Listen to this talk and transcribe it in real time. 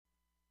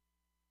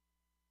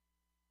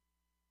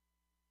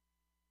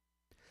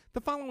The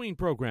following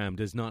program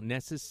does not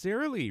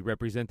necessarily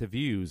represent the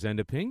views and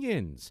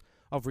opinions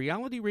of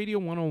Reality Radio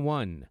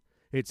 101,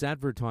 its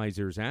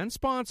advertisers and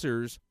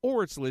sponsors,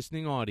 or its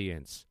listening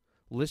audience.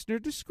 Listener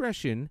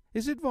discretion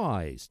is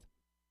advised.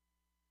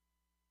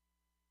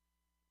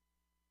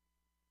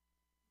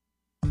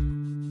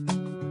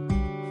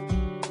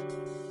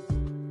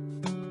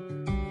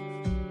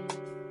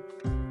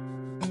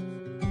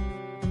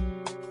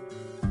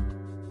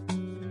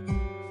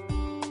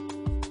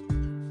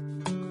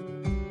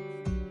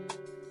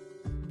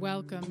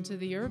 Welcome to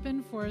the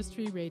Urban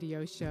Forestry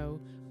Radio Show,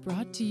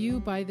 brought to you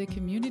by the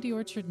Community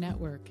Orchard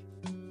Network.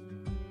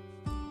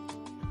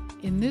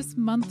 In this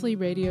monthly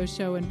radio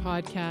show and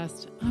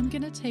podcast, I'm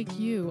going to take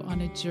you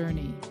on a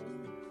journey.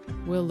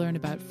 We'll learn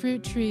about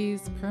fruit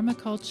trees,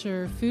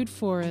 permaculture, food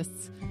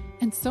forests,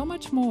 and so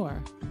much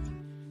more.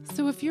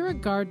 So if you're a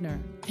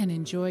gardener and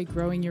enjoy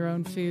growing your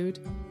own food,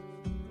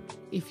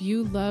 if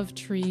you love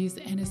trees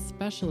and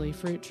especially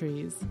fruit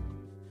trees,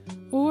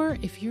 or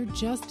if you're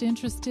just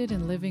interested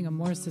in living a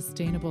more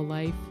sustainable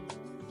life,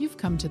 you've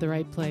come to the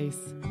right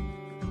place.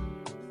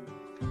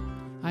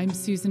 I'm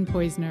Susan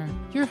Poizner,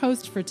 your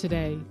host for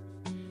today.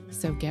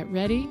 So get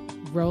ready,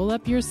 roll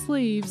up your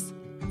sleeves,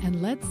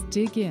 and let's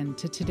dig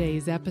into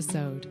today's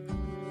episode.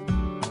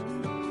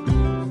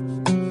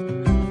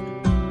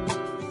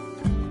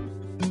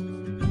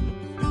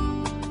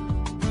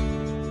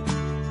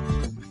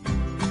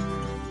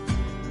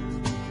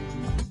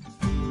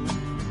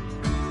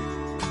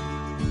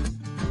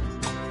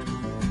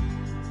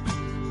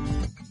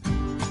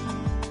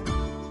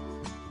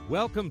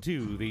 Welcome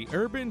to the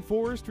Urban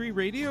Forestry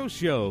Radio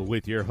Show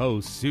with your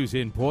host,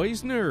 Susan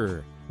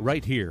Poizner,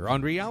 right here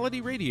on Reality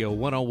Radio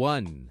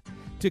 101.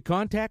 To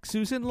contact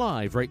Susan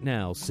live right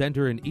now, send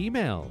her an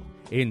email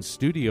in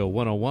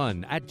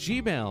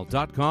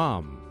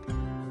studio101@gmail.com.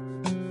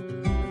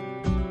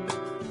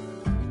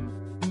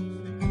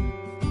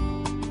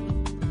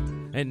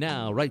 And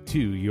now, right to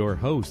your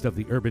host of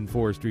the Urban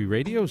Forestry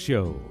Radio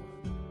Show,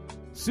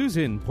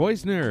 Susan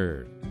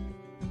Poizner.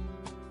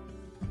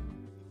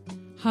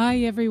 Hi,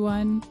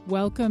 everyone.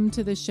 Welcome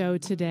to the show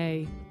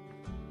today.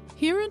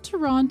 Here in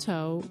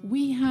Toronto,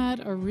 we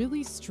had a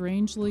really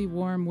strangely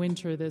warm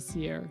winter this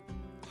year.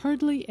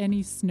 Hardly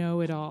any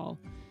snow at all.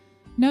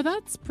 Now,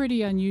 that's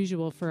pretty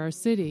unusual for our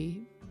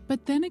city,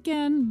 but then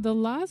again, the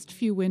last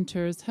few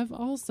winters have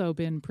also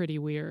been pretty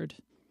weird.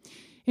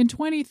 In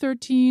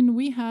 2013,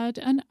 we had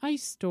an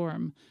ice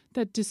storm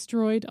that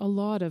destroyed a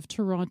lot of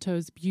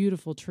Toronto's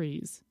beautiful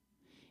trees.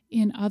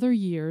 In other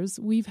years,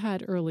 we've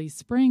had early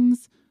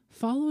springs,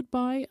 followed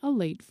by a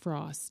late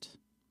frost.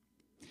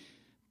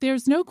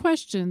 There's no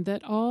question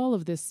that all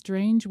of this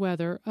strange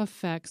weather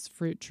affects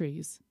fruit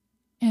trees,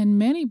 and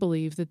many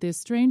believe that this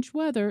strange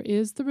weather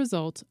is the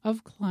result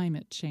of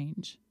climate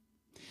change.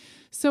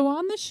 So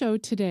on the show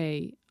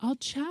today, I'll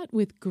chat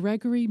with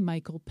Gregory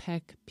Michael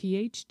Peck,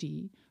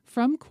 PhD,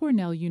 from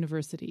Cornell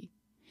University.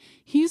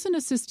 He's an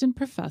assistant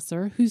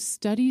professor who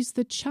studies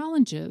the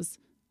challenges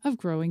of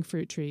growing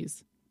fruit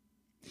trees.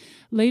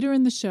 Later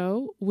in the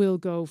show, we'll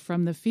go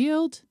from the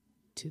field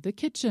to the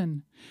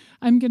kitchen.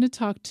 I'm going to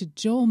talk to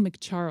Joel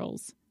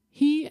McCharles.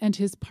 He and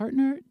his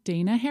partner,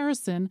 Dana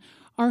Harrison,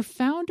 are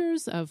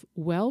founders of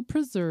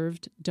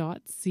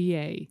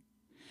wellpreserved.ca.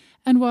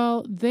 And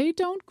while they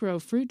don't grow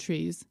fruit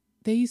trees,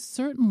 they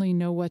certainly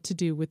know what to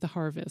do with the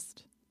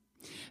harvest.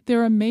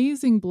 Their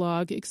amazing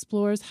blog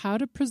explores how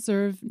to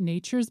preserve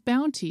nature's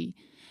bounty,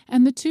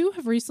 and the two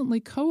have recently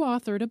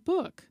co-authored a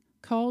book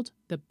called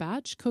The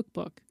Batch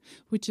Cookbook,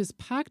 which is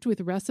packed with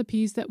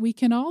recipes that we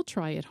can all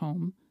try at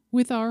home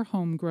with our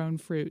homegrown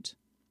fruit.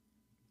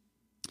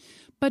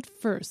 But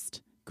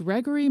first,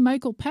 Gregory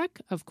Michael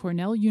Peck of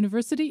Cornell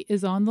University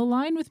is on the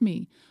line with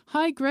me.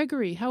 Hi,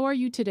 Gregory. How are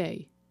you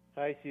today?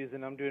 Hi,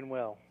 Susan. I'm doing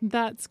well.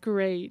 That's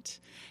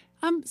great.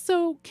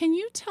 So can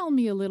you tell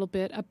me a little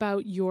bit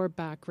about your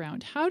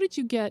background? How did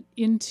you get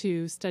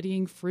into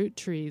studying fruit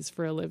trees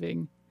for a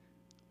living?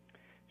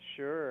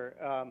 Sure.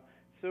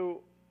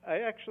 So I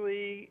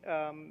actually,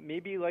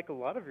 maybe like a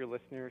lot of your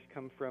listeners,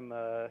 come from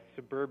a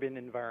suburban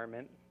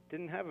environment.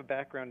 Didn't have a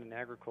background in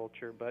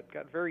agriculture, but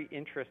got very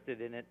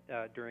interested in it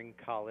during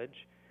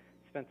college.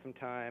 Spent some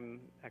time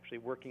actually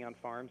working on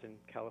farms in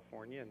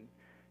California and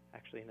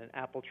actually in an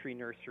apple tree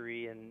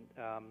nursery. And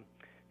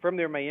from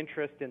there, my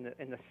interest in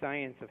the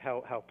science of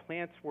how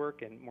plants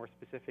work, and more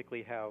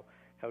specifically how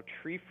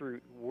tree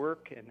fruit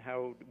work and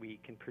how we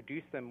can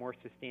produce them more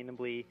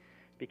sustainably,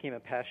 became a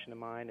passion of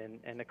mine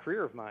and a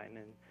career of mine.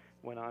 And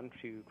went on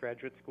to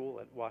graduate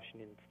school at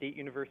Washington State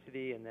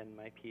University and then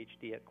my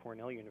PhD at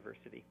Cornell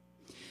University.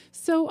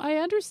 So I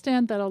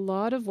understand that a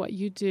lot of what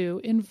you do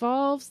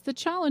involves the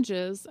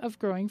challenges of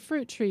growing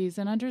fruit trees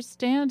and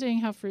understanding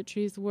how fruit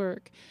trees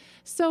work.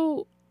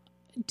 So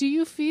do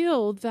you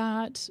feel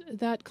that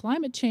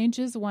climate change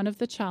is one of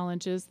the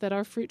challenges that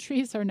our fruit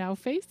trees are now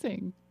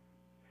facing?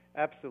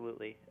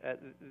 Absolutely.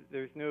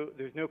 There's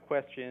no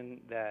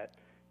question that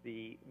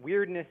the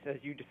weirdness, as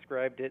you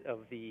described it,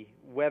 of the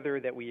weather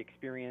that we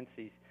experience,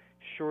 these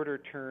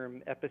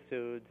shorter-term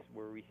episodes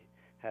where we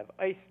have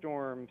ice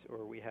storms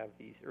or we have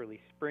these early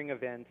spring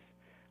events,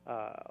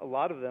 a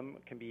lot of them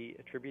can be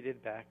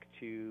attributed back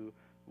to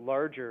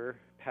larger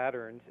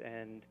patterns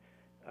and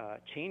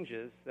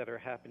changes that are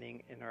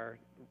happening in our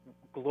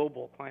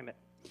global climate.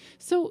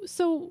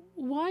 So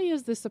why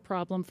is this a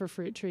problem for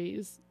fruit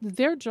trees?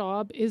 Their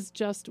job is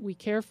just we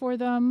care for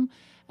them,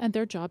 and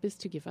their job is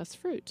to give us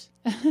fruit.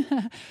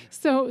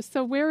 So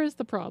where is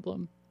the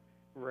problem?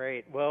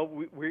 Right. Well,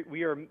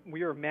 we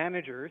are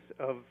managers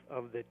of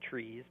the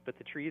trees, but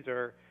the trees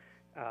are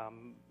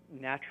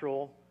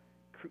natural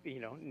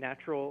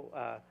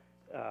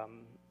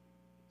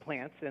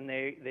plants, and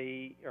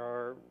they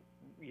are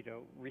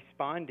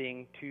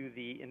responding to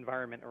the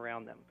environment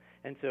around them.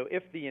 And so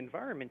if the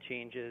environment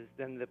changes,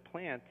 then the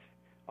plants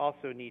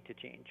also need to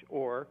change,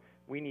 or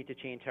we need to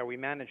change how we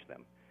manage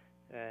them.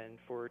 And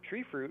for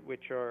tree fruit,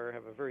 which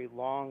have a very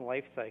long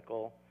life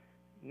cycle,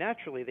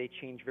 naturally they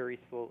change very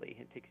slowly.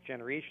 It takes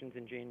generations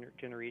and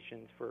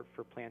generations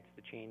for plants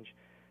to change,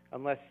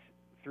 unless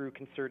through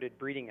concerted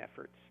breeding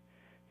efforts.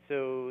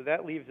 So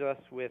that leaves us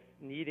with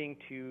needing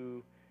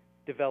to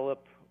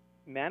develop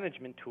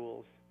management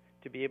tools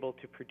to be able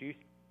to produce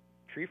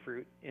tree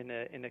fruit in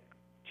a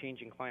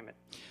changing climate.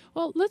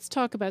 Well, let's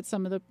talk about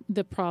some of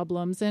the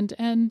problems.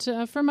 And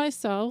for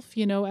myself,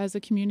 as a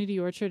community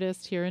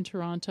orchardist here in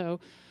Toronto,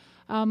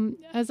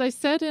 as I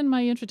said in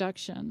my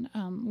introduction,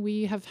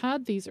 we have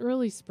had these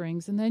early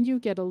springs and then you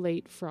get a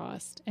late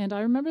frost. And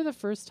I remember the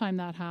first time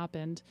that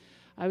happened,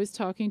 I was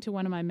talking to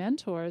one of my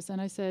mentors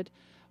and I said,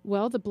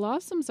 well, the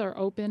blossoms are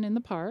open in the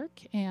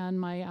park and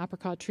my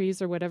apricot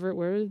trees or whatever it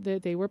were,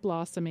 they were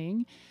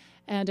blossoming.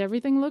 And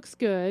everything looks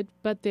good,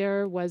 but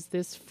there was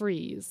this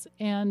freeze.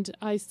 And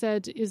I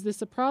said, is this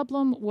a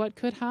problem? What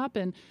could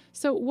happen?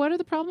 So what are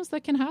the problems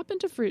that can happen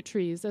to fruit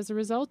trees as a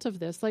result of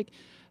this? Like,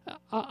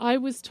 I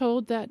was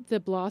told that the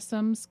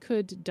blossoms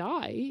could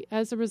die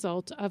as a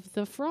result of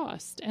the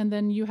frost, and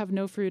then you have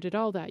no fruit at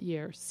all that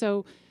year.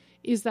 So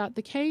is that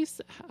the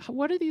case?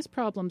 What are these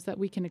problems that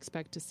we can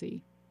expect to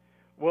see?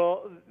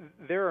 Well,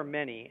 there are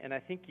many, and I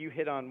think you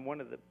hit on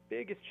one of the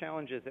biggest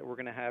challenges that we're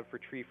going to have for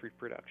tree fruit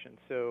production.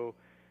 So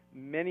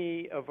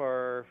many of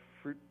our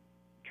fruit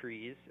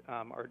trees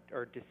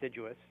are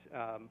deciduous.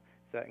 So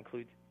that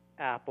includes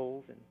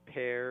apples and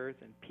pears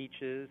and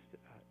peaches,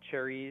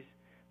 cherries,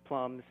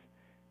 plums.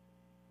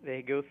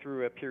 They go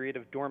through a period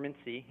of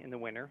dormancy in the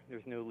winter.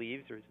 There's no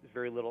leaves. There's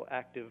very little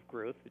active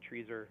growth. The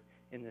trees are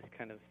in this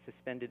kind of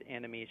suspended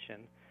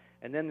animation.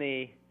 And then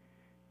they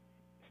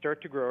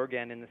start to grow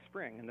again in the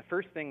spring. And the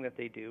first thing that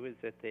they do is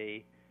that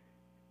they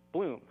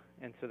bloom.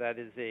 And so that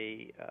is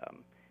a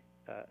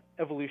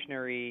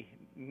evolutionary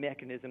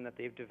mechanism that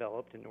they've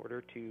developed in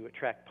order to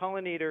attract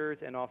pollinators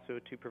and also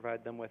to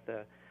provide them with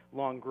a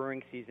long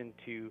growing season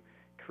to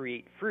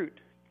create fruit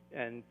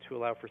and to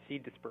allow for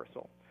seed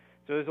dispersal.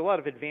 So there's a lot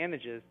of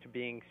advantages to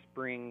being a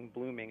spring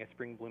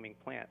blooming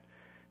plant.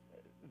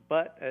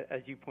 But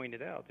as you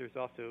pointed out, there's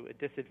also a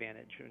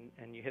disadvantage,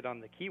 and you hit on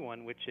the key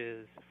one, which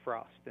is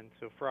frost. And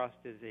so frost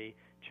is a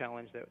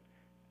challenge that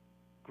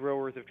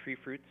growers of tree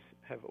fruits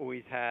have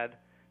always had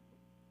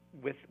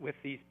with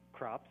these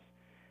crops.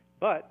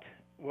 But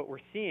what we're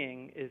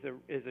seeing is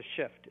a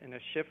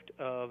shift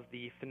of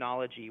the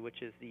phenology,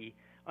 which is the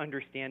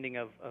understanding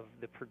of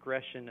the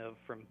progression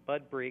from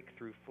bud break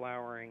through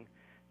flowering,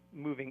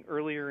 moving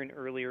earlier and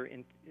earlier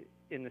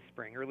in the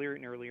spring, earlier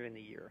and earlier in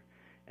the year.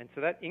 And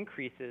so that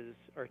increases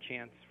our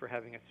chance for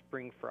having a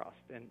spring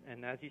frost.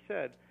 And as you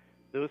said,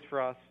 those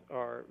frosts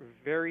are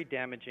very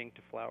damaging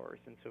to flowers.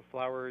 And so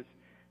flowers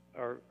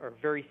are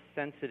very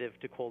sensitive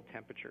to cold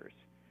temperatures.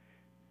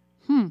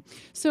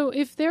 So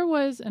if there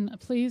was, and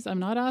please, I'm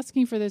not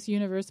asking for this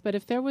universe, but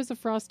if there was a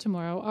frost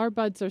tomorrow, our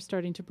buds are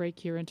starting to break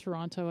here in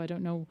Toronto. I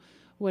don't know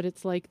what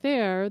it's like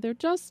there. They're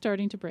just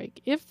starting to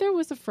break. If there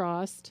was a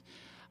frost,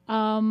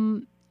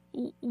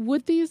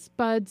 would these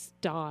buds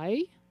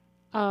die?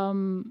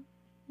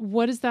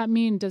 What does that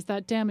mean? Does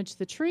that damage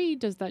the tree?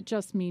 Does that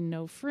just mean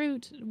no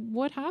fruit?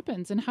 What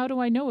happens? And how do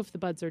I know if the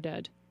buds are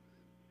dead?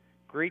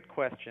 Great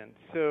question.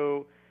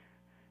 So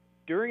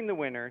during the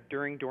winter,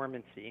 during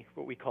dormancy,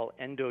 what we call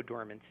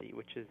endodormancy,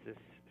 which is this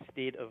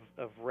state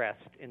of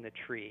rest in the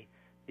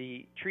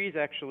trees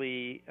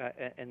actually,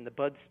 and the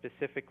buds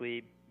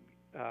specifically,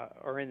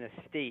 are in a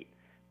state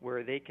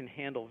where they can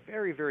handle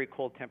very, very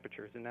cold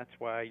temperatures, and that's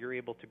why you're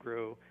able to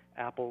grow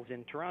apples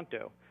in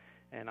Toronto,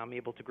 and I'm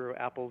able to grow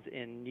apples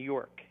in New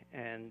York.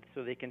 And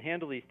so they can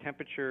handle these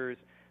temperatures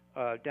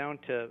down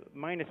to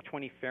minus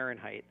 20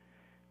 Fahrenheit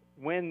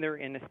when they're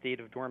in a state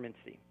of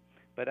dormancy.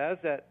 But as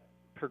that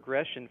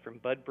progression from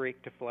bud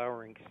break to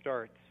flowering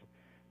starts,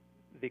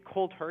 the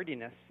cold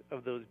hardiness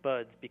of those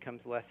buds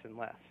becomes less and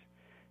less.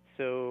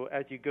 So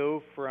as you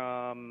go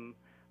from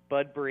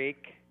bud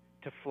break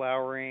to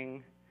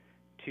flowering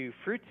to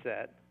fruit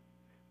set,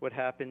 what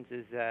happens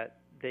is that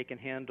they can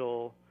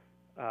handle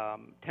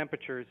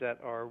temperatures that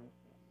are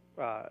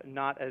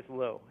not as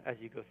low as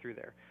you go through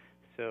there.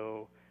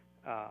 So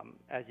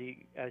as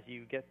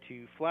you get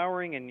to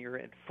flowering and you're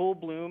at full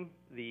bloom,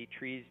 the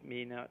trees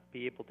may not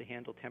be able to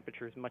handle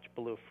temperatures much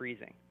below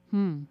freezing.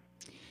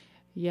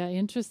 Yeah,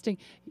 interesting.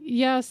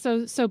 Yeah,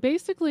 so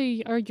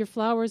basically your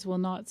flowers will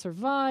not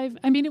survive.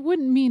 I mean, it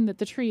wouldn't mean that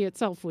the tree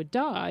itself would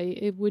die.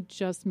 It would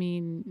just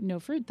mean no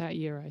fruit that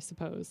year, I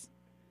suppose.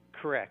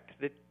 Correct.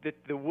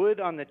 The wood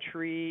on the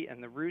tree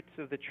and the roots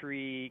of the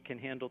tree can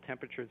handle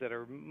temperatures that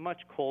are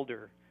much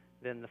colder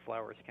than the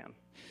flowers can.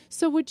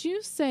 So would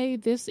you say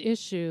this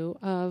issue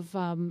of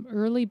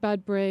early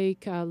bud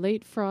break,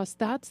 late frost,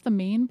 that's the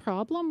main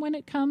problem when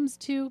it comes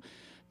to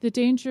the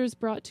dangers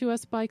brought to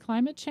us by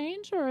climate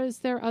change, or is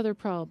there other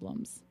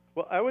problems?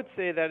 Well, I would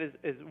say that is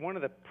one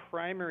of the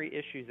primary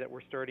issues that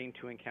we're starting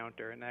to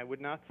encounter, and I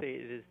would not say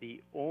it is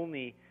the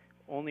only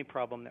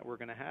problem that we're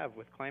going to have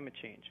with climate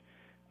change.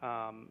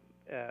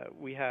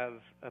 We have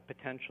a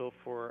potential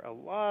for a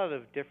lot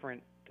of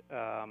different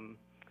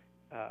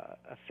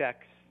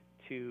effects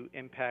to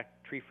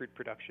impact tree fruit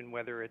production,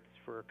 whether it's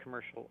for a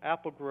commercial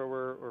apple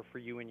grower or for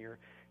you in your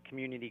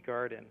community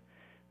garden.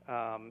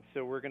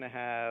 So we're going to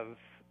have,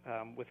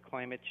 with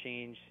climate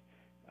change,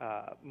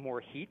 more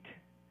heat.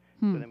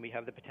 So then we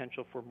have the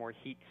potential for more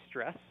heat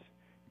stress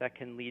that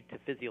can lead to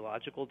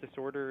physiological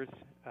disorders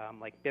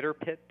like bitter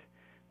pit,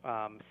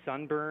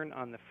 sunburn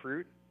on the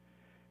fruit.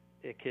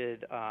 It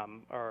could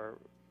our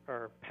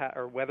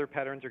weather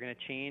patterns are going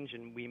to change,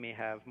 and we may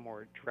have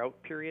more drought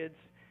periods,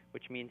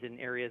 which means in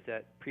areas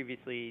that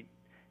previously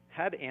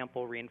had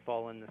ample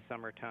rainfall in the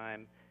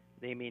summertime,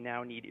 they may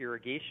now need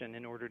irrigation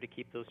in order to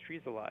keep those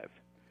trees alive.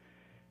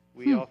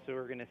 We also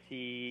are going to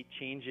see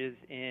changes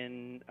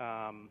in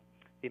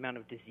the amount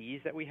of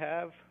disease that we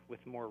have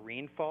with more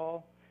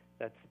rainfall.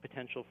 That's the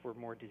potential for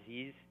more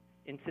disease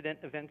incident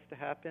events to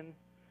happen.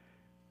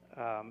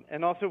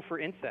 And also for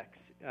insects.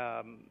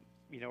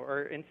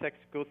 Our insects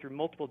go through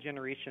multiple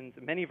generations.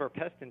 Many of our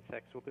pest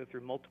insects will go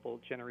through multiple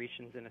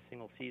generations in a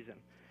single season.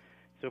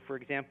 So, for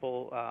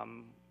example,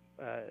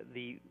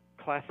 the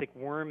classic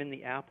worm in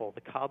the apple,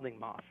 the codling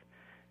moth.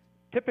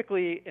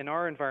 Typically, in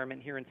our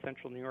environment here in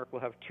central New York,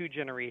 we'll have 2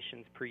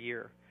 generations per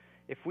year.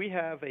 If we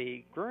have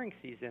a growing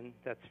season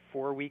that's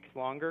 4 weeks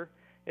longer,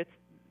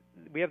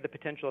 we have the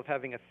potential of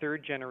having a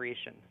 3rd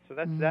generation. So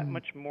that's that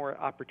much more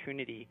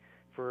opportunity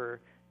to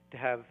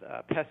have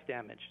pest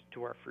damage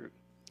to our fruit.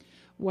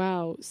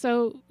 Wow.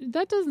 So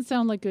that doesn't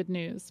sound like good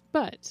news,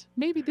 but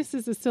maybe this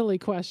is a silly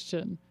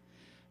question.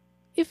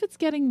 If it's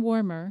getting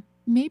warmer,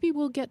 maybe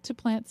we'll get to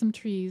plant some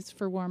trees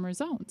for warmer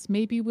zones.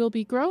 Maybe we'll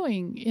be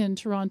growing in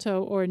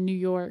Toronto or New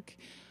York,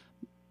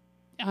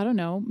 I don't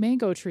know,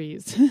 mango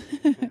trees,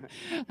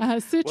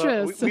 citrus.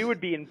 Well, we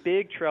would be in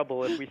big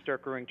trouble if we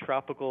start growing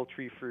tropical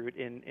tree fruit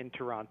in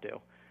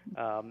Toronto.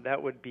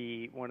 That would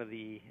be one of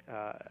the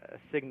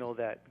signal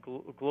that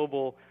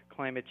global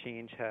climate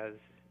change has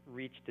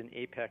reached an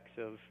apex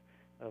of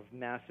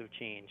massive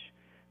change.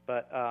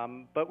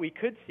 But we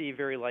could see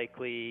very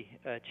likely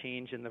a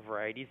change in the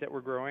varieties that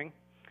we're growing.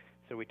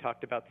 So we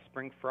talked about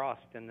spring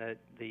frost and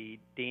the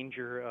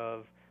danger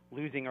of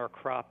losing our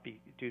crop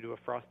due to a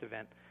frost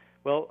event.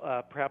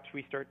 Well, perhaps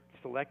we start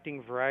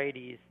selecting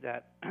varieties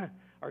that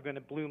are going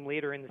to bloom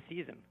later in the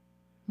season.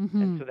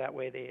 And so that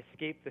way they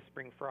escape the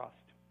spring frost.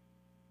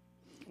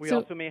 We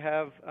also may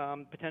have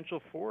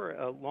potential for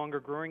a longer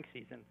growing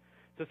season.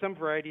 So some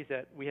varieties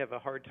that we have a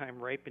hard time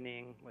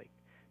ripening, like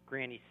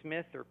Granny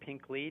Smith or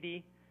Pink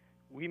Lady,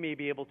 we may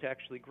be able to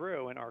actually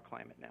grow in our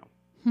climate now.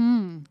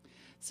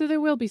 So there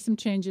will be some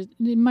changes.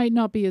 It might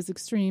not be as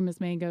extreme as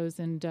mangoes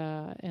and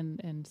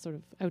sort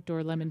of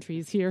outdoor lemon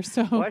trees here.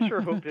 So well, I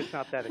sure hope it's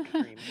not that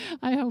extreme.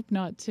 I hope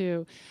not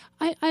too.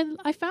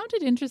 I found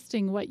it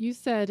interesting what you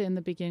said in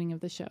the beginning of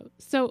the show.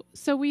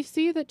 So we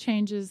see that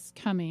change is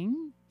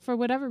coming for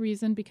whatever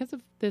reason because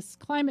of this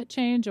climate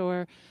change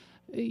or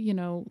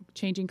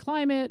changing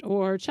climate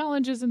or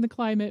challenges in the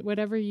climate,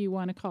 whatever you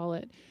want to call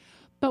it.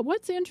 But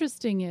what's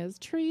interesting is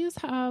trees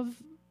have,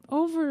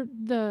 over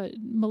the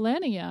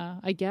millennia,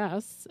 I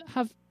guess,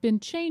 have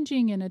been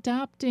changing and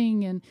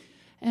adapting,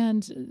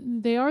 and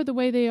they are the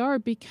way they are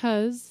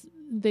because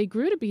they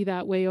grew to be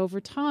that way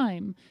over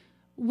time.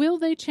 Will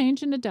they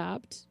change and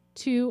adapt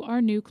to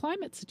our new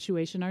climate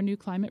situation, our new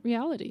climate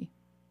reality?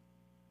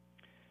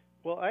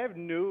 Well, I have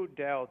no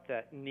doubt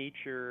that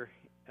nature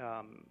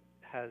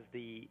has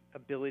the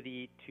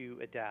ability to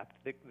adapt,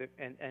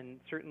 and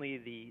certainly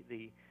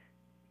the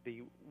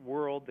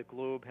world, the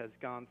globe, has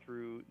gone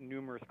through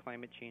numerous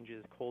climate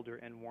changes, colder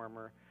and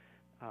warmer,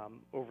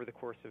 over the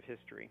course of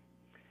history.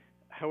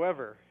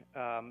 However,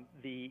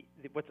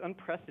 what's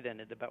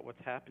unprecedented about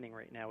what's happening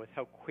right now is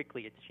how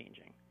quickly it's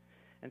changing.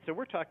 And so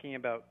we're talking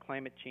about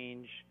climate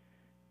change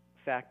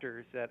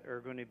factors that are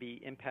going to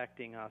be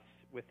impacting us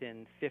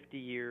within 50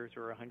 years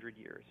or 100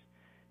 years.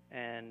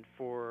 And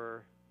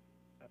for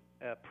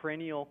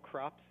perennial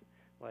crops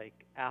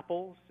like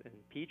apples and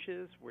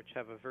peaches, which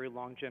have a very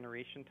long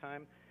generation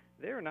time,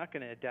 they're not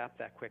going to adapt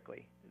that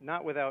quickly,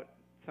 not without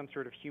some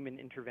sort of human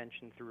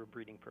intervention through a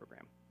breeding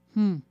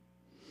program.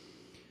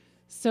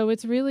 So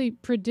it's really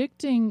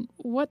predicting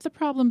what the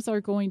problems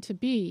are going to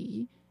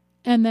be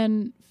and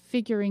then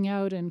figuring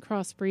out and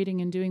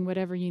crossbreeding and doing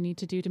whatever you need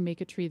to do to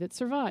make a tree that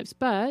survives.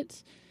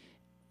 But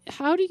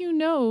how do you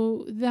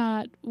know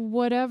that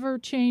whatever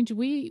change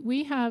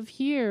we have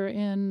here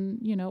in,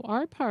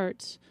 our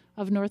part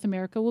of North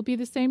America will be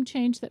the same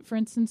change that, for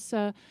instance,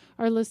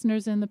 our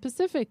listeners in the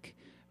Pacific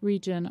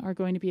region are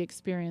going to be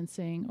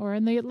experiencing, or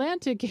in the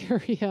Atlantic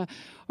area,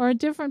 or in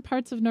different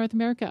parts of North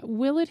America?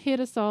 Will it hit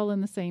us all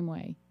in the same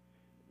way?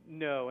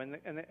 No,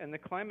 and the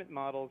climate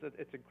models,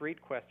 it's a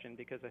great question,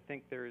 because I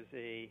think there's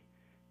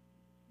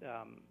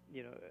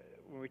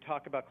when we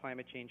talk about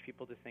climate change,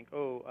 people just think,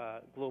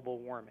 global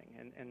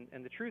warming.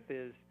 And the truth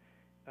is,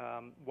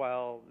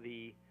 while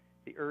the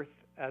Earth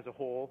as a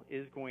whole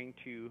is going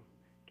to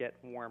get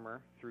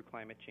warmer through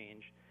climate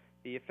change,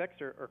 the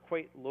effects are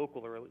quite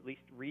local, or at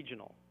least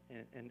regional,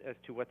 and as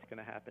to what's going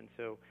to happen.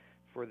 So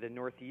for the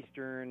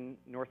northeastern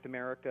North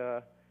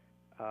America,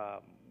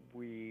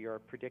 we are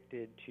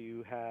predicted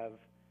to have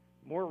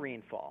more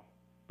rainfall.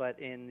 But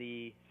in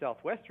the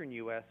southwestern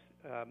U.S.,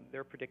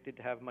 they're predicted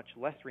to have much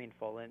less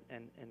rainfall and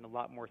a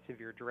lot more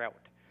severe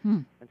drought.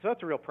 And so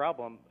that's a real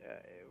problem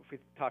if we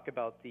talk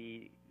about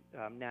the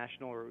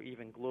national or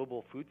even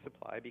global food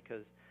supply,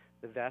 because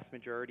the vast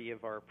majority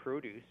of our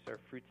produce, our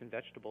fruits and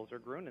vegetables, are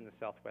grown in the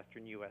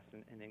southwestern U.S.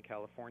 and in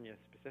California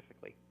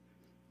specifically.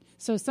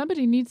 So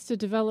somebody needs to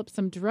develop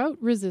some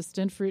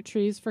drought-resistant fruit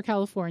trees for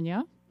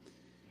California,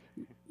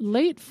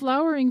 late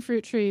flowering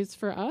fruit trees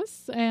for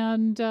us,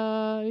 and,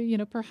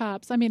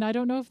 perhaps, I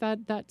don't know if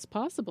that's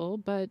possible,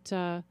 but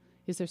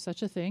is there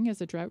such a thing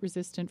as a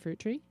drought-resistant fruit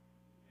tree?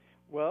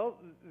 Well,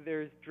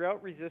 there's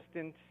drought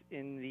resistance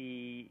in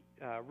the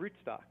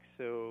rootstock.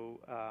 So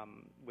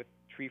with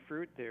tree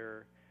fruit,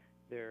 there's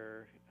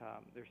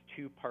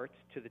two parts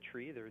to the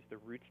tree. There's the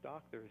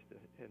rootstock,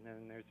 and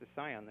then there's the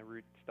scion. The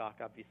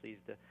rootstock obviously is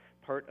the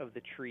part of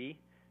the tree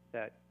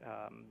that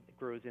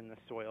grows in the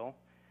soil.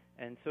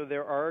 And so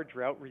there are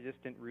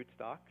drought-resistant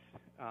rootstocks,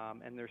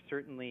 and there's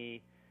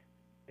certainly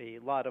a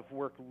lot of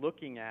work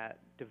looking at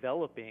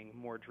developing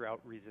more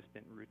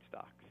drought-resistant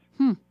rootstocks.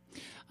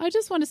 I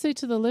just want to say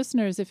to the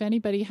listeners, if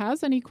anybody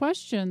has any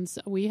questions,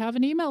 we have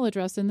an email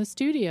address in the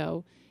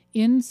studio,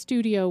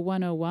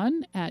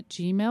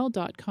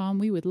 instudio101@gmail.com.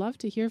 We would love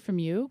to hear from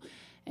you,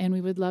 and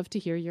we would love to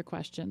hear your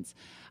questions.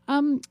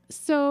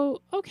 So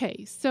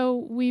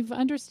we've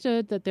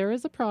understood that there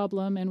is a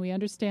problem, and we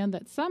understand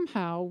that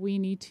somehow we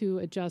need to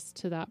adjust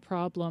to that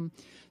problem.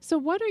 So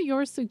what are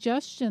your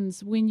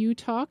suggestions when you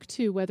talk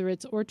to, whether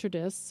it's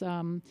orchardists,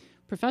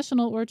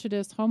 professional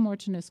orchardists, home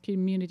orchardists,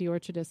 community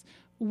orchardists?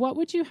 What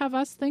would you have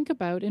us think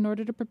about in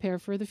order to prepare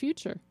for the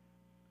future?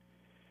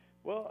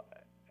 Well,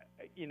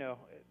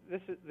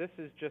 this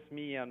is just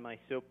me on my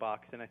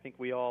soapbox, and I think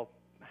we all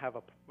have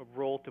a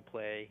role to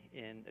play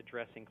in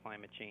addressing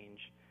climate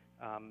change,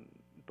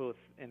 both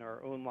in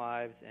our own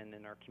lives and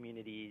in our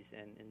communities,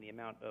 and in the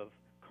amount of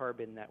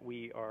carbon that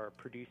we are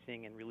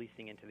producing and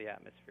releasing into the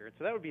atmosphere. And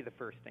so that would be the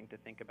first thing to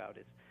think about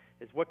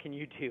is what can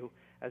you do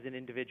as an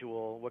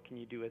individual, what can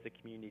you do as a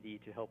community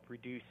to help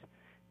reduce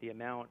the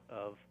amount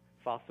of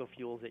fossil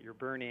fuels that you're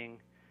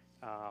burning,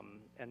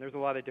 and there's a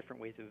lot of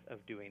different ways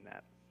of doing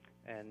that.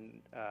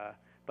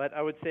 But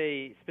I would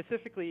say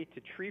specifically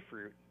to tree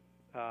fruit,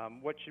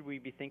 what should we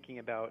be thinking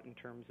about in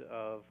terms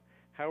of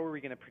how are we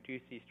going to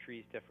produce these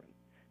trees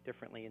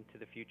differently into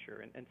the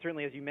future? And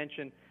certainly, as you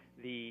mentioned,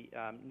 the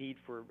need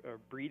for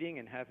breeding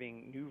and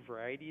having new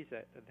varieties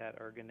that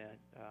are going to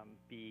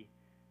be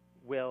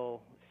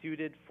well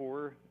suited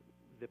for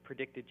the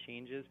predicted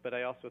changes. But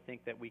I also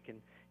think that we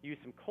can use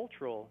some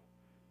cultural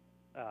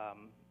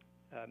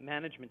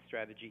management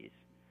strategies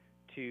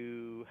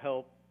to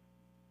help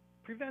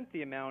prevent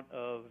the amount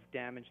of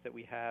damage that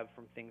we have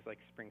from things like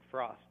spring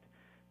frost.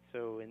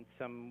 So in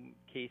some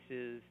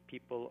cases,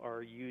 people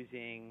are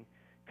using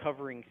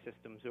covering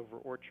systems over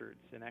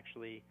orchards and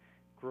actually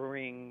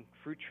growing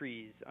fruit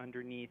trees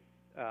underneath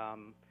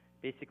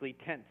basically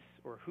tents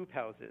or hoop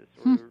houses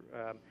or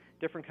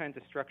different kinds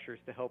of structures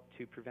to help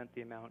to prevent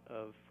the amount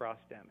of frost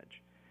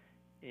damage.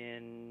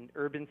 In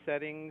urban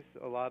settings,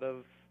 a lot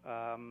of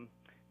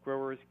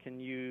growers can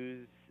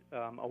use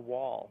a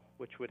wall,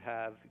 which would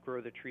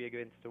grow the tree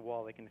against a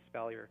wall like an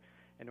espalier,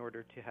 in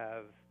order to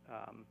have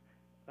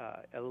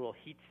a little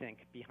heat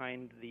sink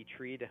behind the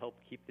tree to help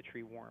keep the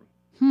tree warm.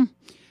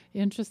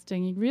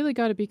 Interesting. You really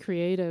got to be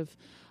creative.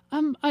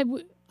 I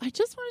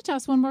just wanted to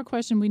ask one more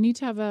question. We need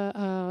to have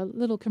a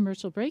little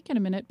commercial break in a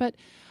minute, but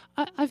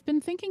I've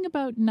been thinking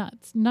about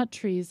nut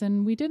trees,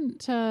 and we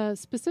didn't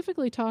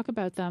specifically talk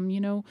about them.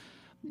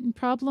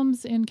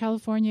 Problems in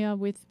California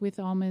with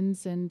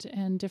almonds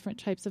and different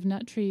types of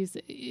nut trees.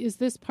 Is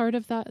this part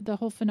of the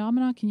whole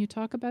phenomena? Can you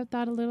talk about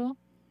that a little?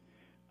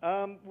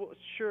 Well,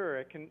 sure.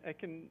 I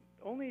can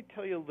only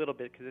tell you a little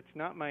bit because it's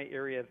not my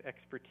area of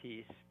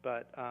expertise,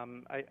 but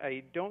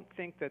I don't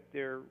think that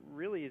there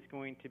really is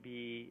going to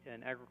be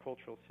an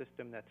agricultural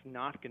system that's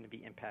not going to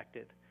be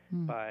impacted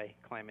by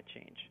climate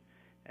change.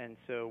 And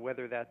so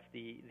whether that's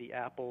the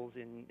apples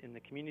in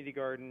the community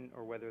garden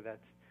or whether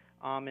that's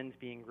almonds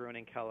being grown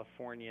in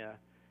California,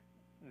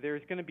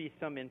 there's going to be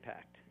some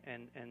impact.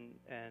 And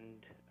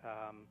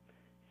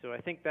So I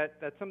think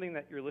that's something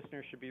that your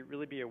listeners should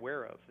really be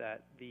aware of,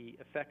 that the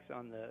effects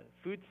on the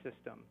food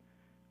system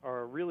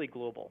are really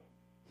global.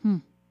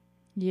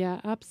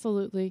 Yeah,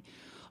 absolutely.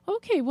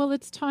 Okay, well,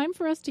 it's time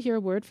for us to hear a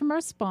word from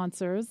our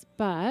sponsors,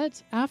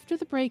 but after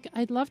the break,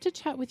 I'd love to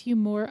chat with you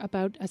more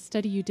about a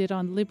study you did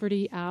on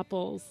Liberty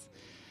apples.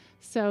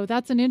 So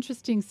that's an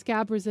interesting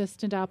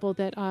scab-resistant apple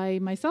that I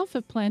myself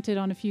have planted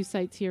on a few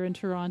sites here in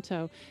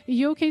Toronto. Are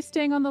you okay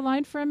staying on the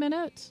line for a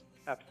minute?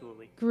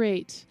 Absolutely.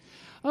 Great.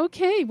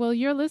 Okay, well,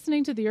 you're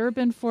listening to the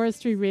Urban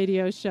Forestry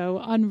Radio Show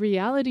on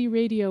Reality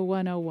Radio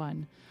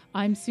 101.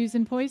 I'm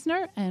Susan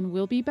Poizner, and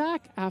we'll be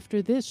back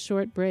after this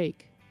short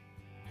break.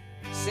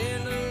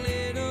 Send a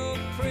little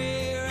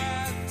prayer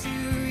out to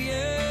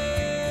you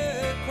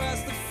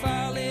across the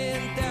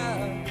falling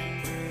dark.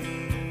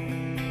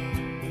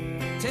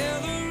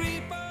 Tell the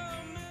reaper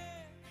man.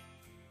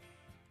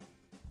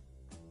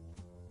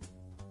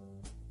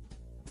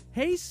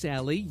 Hey,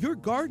 Sally, your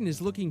garden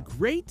is looking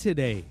great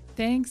today.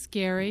 Thanks,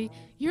 Gary.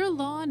 Your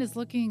lawn is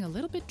looking a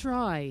little bit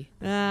dry.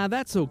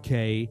 That's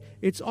okay.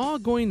 It's all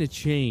going to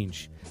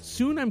change.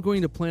 Soon I'm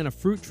going to plant a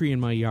fruit tree in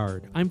my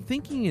yard. I'm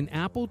thinking an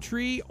apple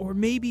tree or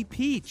maybe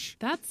peach.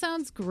 That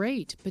sounds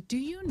great, but do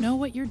you know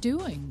what you're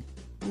doing?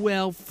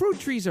 Well, fruit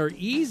trees are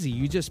easy.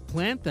 You just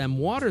plant them,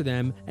 water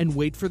them, and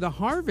wait for the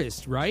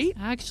harvest, right?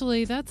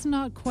 Actually, that's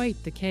not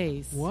quite the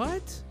case.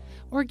 What?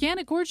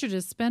 Organic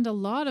orchardists spend a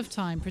lot of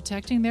time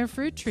protecting their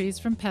fruit trees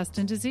from pest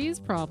and disease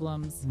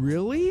problems.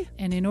 Really?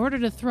 And in order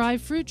to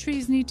thrive, fruit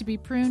trees need to be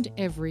pruned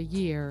every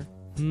year.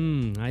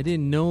 I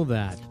didn't know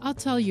that. I'll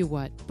tell you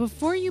what,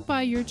 before you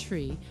buy your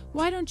tree,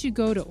 why don't you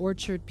go to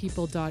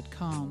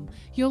orchardpeople.com?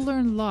 You'll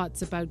learn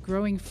lots about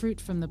growing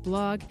fruit from the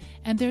blog,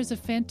 and there's a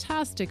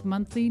fantastic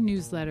monthly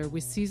newsletter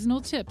with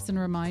seasonal tips and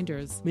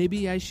reminders.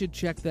 Maybe I should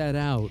check that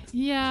out.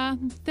 Yeah,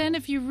 then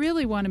if you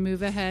really want to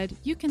move ahead,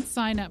 you can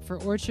sign up for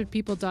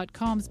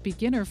orchardpeople.com's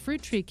beginner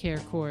fruit tree care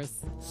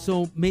course.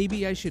 So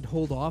maybe I should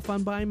hold off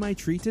on buying my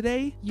tree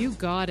today? You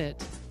got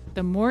it.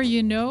 The more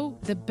you know,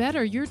 the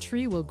better your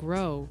tree will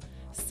grow.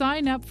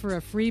 Sign up for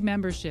a free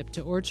membership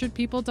to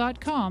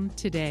orchardpeople.com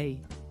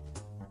today.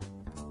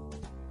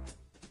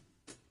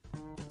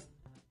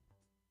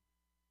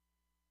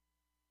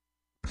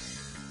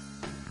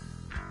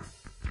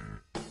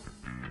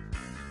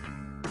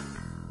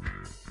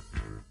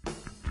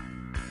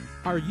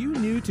 Are you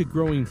new to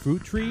growing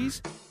fruit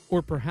trees?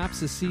 Or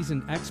perhaps a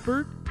seasoned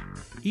expert?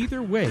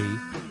 Either way,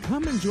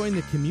 come and join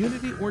the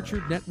Community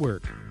Orchard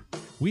Network.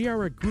 We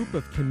are a group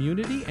of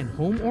community and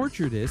home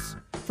orchardists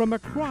from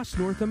across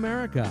North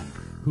America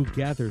who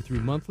gather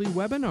through monthly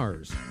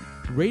webinars,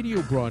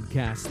 radio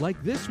broadcasts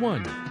like this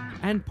one,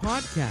 and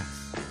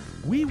podcasts.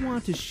 We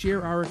want to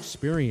share our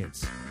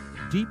experience,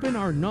 deepen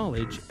our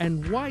knowledge,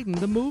 and widen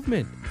the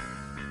movement.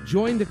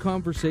 Join the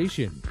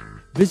conversation.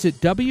 Visit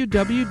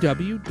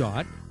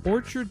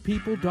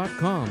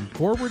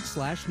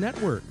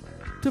www.orchardpeople.com/network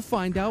to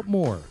find out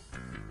more.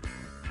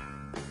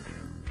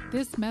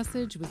 This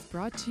message was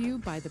brought to you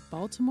by the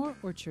Baltimore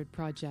Orchard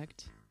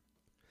Project.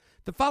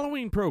 The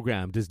following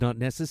program does not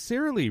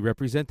necessarily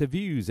represent the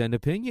views and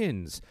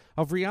opinions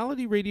of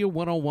Reality Radio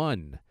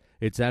 101,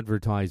 its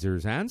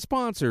advertisers and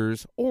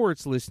sponsors, or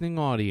its listening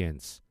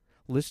audience.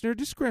 Listener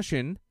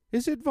discretion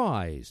is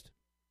advised.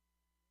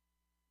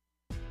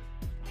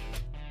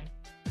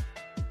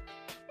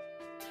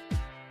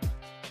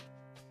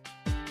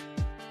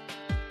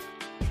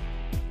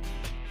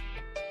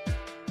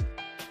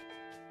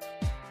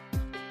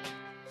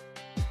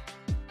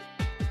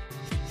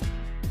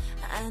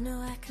 I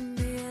know I can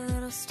be a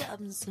little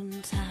stubborn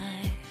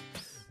sometimes.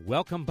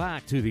 Welcome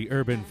back to the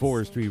Urban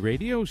Forestry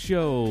Radio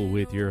Show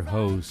with your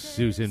host,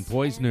 Susan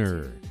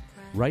Poizner,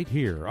 right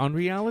here on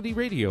Reality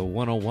Radio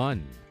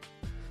 101.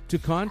 To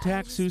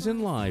contact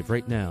Susan live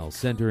right now,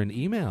 send her an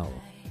email,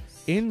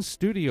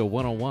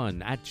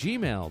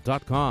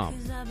 instudio101@gmail.com.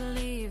 'Cause I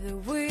believe that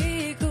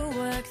we could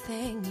work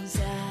things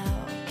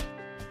out.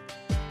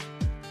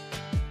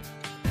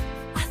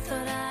 I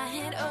thought I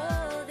had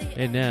all the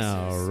And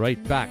now, answers.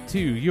 right back to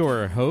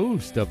your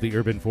host of the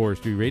Urban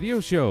Forestry Radio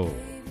Show,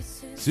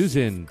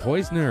 Susan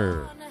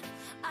Poizner.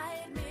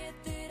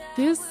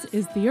 This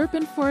is the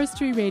Urban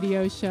Forestry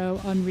Radio Show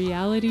on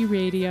Reality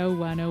Radio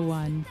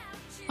 101.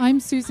 I'm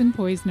Susan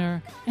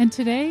Poizner, and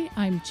today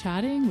I'm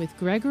chatting with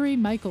Gregory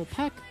Michael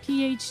Peck,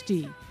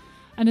 PhD,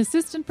 an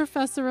assistant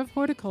professor of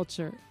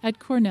horticulture at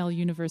Cornell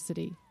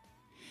University.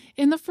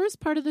 In the first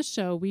part of the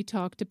show, we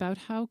talked about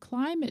how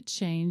climate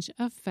change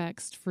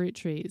affects fruit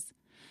trees.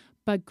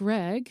 But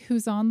Greg,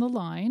 who's on the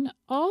line,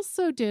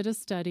 also did a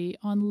study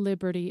on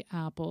Liberty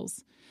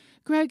apples.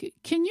 Greg,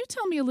 can you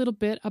tell me a little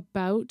bit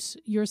about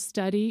your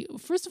study?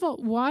 First of all,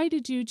 why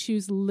did you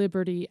choose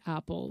Liberty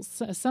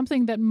apples?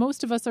 Something that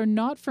most of us are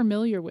not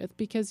familiar with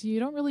because you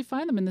don't really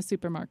find them in the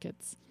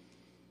supermarkets.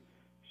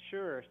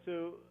 Sure.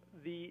 So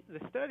the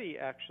study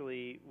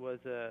actually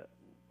was a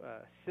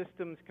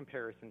systems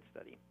comparison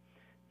study.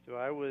 So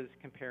I was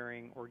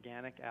comparing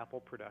organic apple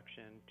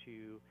production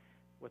to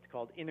what's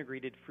called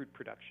integrated fruit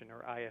production,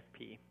 or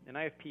IFP. And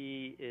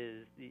IFP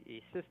is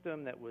a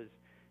system that was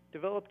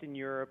developed in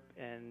Europe,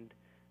 and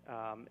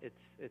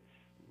it's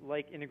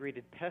like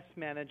integrated pest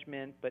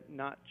management, but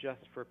not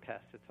just for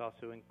pests. It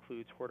also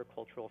includes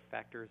horticultural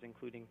factors,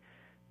 including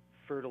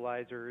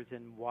fertilizers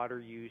and water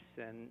use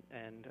and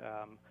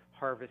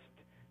harvest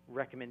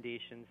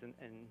recommendations and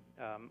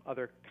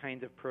other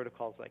kinds of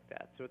protocols like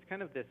that. So it's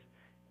kind of this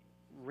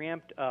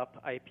ramped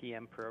up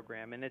IPM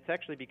program, and it's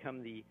actually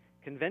become the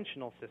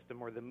conventional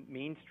system or the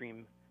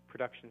mainstream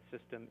production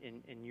system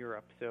in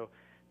Europe. So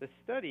the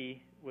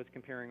study was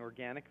comparing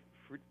organic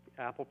fruit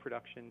apple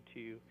production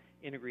to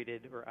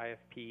integrated or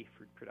IFP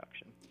fruit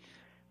production.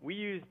 We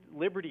used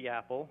Liberty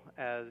apple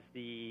as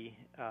the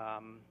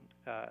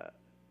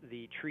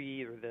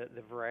tree or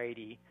the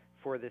variety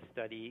for this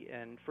study,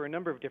 and for a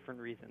number of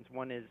different reasons.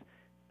 One is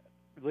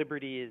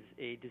Liberty is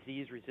a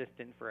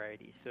disease-resistant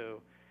variety.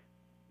 So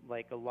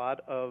like a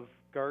lot of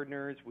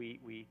gardeners,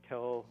 we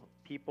tell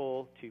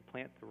people to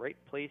plant the right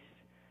place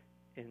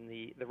in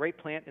the right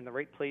plant in the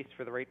right place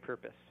for the right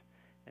purpose.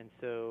 And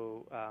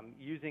so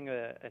using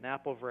an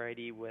apple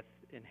variety with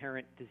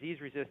inherent disease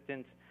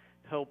resistance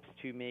helps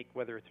to make,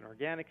 whether it's an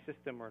organic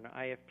system or an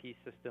IFP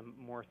system,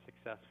 more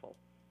successful.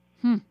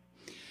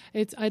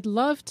 I'd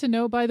love to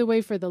know, by the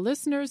way, for the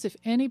listeners, if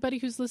anybody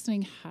who's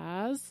listening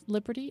has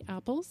Liberty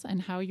apples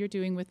and how you're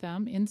doing with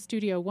them, in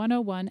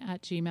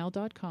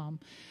studio101@gmail.com.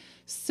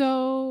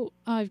 So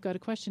I've got a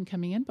question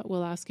coming in, but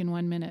we'll ask in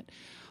 1 minute.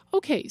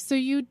 Okay, so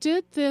you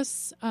did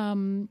this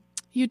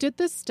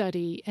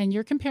study, and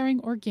you're comparing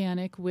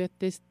organic with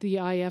the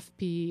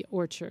IFP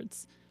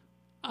orchards.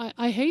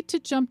 I hate to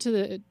jump to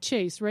the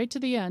chase right to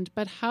the end,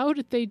 but how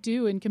did they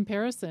do in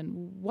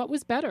comparison? What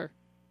was better?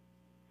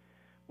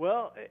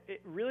 Well,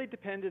 it really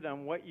depended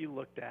on what you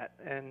looked at,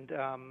 and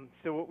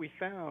so what we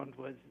found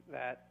was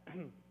that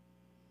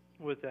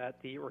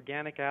the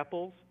organic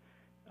apples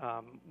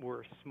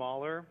were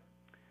smaller.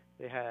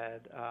 They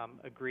had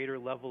a greater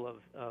level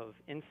of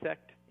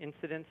insect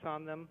incidence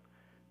on them,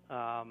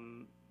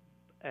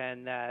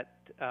 and that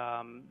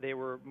they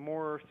were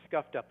more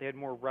scuffed up. They had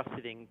more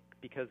russeting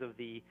because of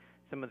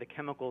some of the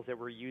chemicals that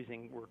we're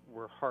using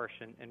were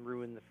harsh and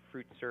ruined the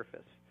fruit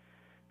surface.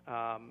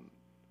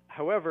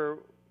 However,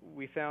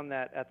 we found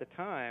that at the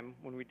time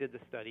when we did the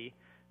study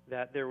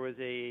that there was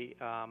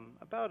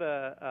about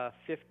a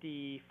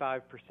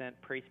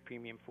 55% price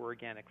premium for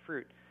organic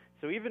fruit.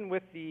 So even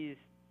with these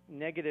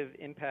negative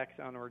impacts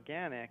on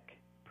organic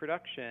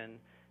production,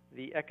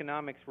 the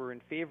economics were in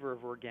favor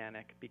of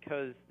organic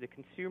because the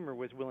consumer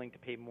was willing to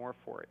pay more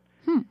for it.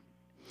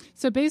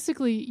 So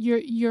basically,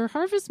 your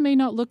harvest may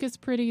not look as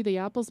pretty, the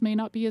apples may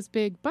not be as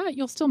big, but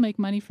you'll still make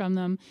money from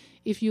them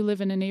if you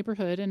live in a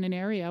neighborhood in an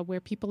area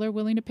where people are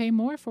willing to pay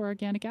more for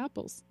organic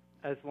apples.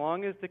 As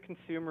long as the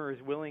consumer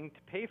is willing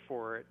to pay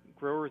for it,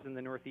 growers in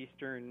the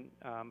northeastern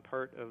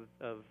part of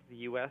the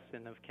U.S.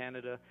 and of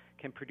Canada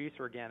can produce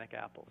organic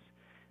apples.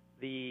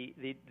 The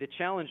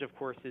challenge, of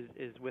course,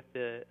 is with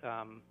the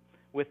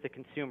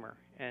consumer.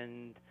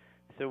 And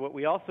so what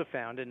we also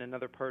found in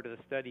another part of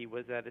the study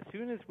was that as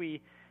soon as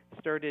we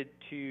started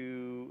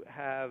to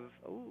have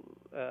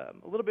a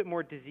little bit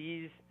more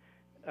disease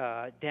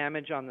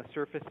damage on the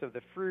surface of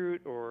the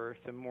fruit or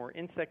some more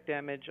insect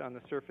damage on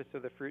the surface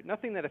of the fruit,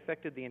 nothing that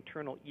affected the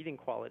internal eating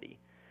quality,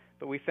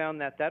 but we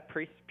found that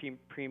price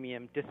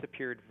premium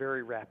disappeared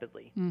very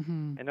rapidly.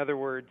 Mm-hmm. In other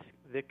words,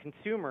 the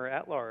consumer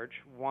at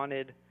large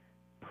wanted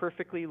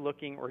perfectly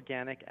looking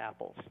organic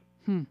apples.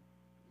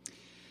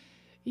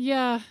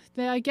 Yeah,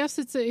 I guess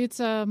it's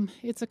a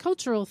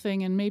cultural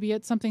thing, and maybe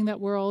it's something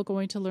that we're all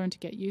going to learn to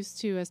get used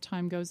to as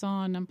time goes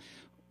on.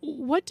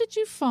 What did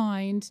you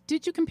find?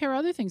 Did you compare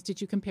other things?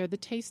 Did you compare the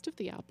taste of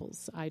the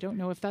apples? I don't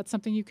know if that's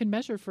something you can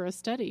measure for a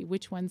study.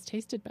 Which ones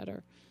tasted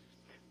better?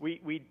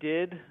 We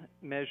did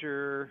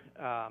measure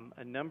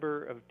a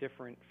number of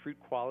different fruit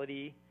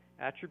quality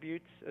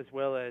attributes as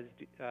well as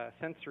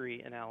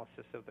sensory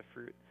analysis of the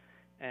fruit.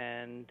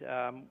 And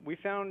we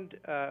found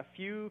a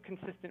few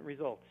consistent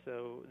results.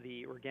 So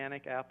the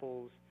organic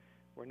apples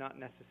were not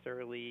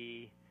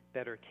necessarily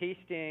better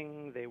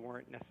tasting. They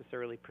weren't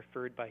necessarily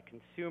preferred by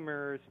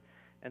consumers.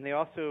 And they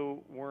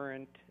also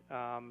weren't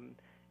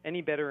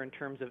any better in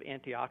terms of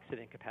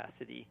antioxidant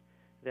capacity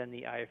than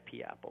the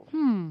IFP apples.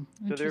 So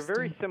they're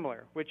very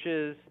similar, which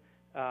is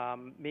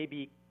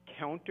maybe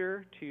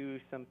counter to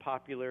some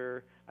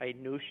popular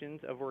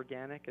notions of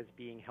organic as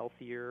being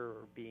healthier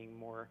or being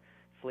more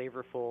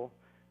flavorful.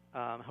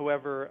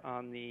 However,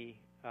 on the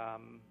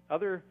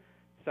other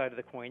side of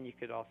the coin, you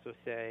could also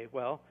say,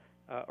 well,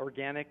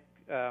 organic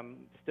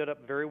stood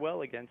up very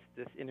well against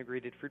this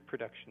integrated fruit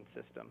production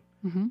system.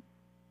 Mm-hmm.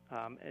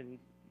 And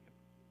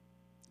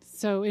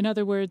so, in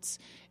other words,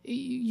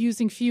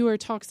 using fewer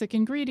toxic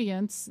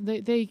ingredients,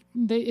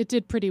 it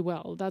did pretty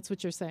well. That's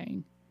what you're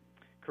saying.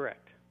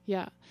 Correct.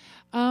 Yeah.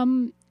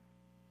 I'm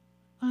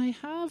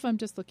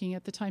just looking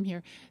at the time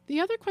here. The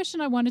other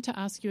question I wanted to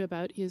ask you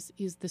about is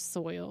the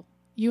soil.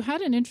 You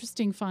had an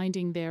interesting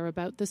finding there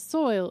about the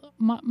soil.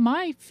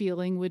 My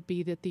feeling would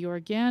be that the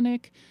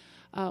organic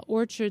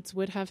orchards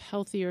would have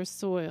healthier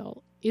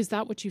soil. Is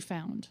that what you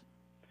found?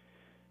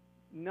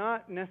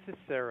 Not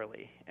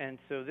necessarily. And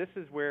so this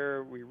is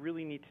where we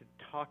really need to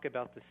talk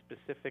about the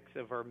specifics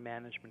of our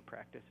management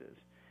practices.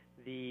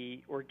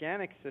 The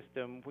organic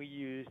system, we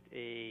used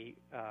a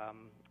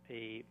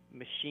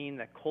machine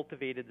that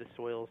cultivated the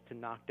soils to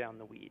knock down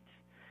the weeds.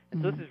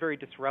 And so this is very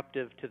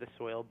disruptive to the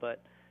soil,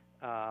 but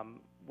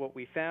what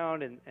we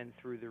found, and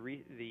through the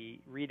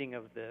reading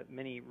of the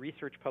many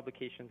research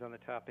publications on the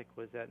topic,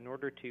 was that in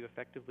order to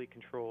effectively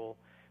control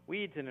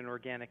weeds in an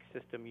organic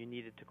system, you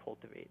needed to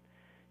cultivate.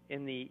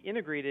 In the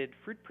integrated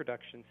fruit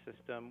production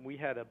system, we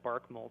had a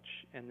bark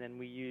mulch, and then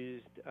we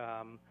used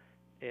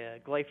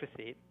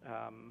glyphosate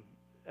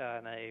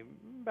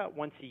about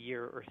once a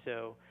year or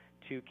so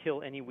to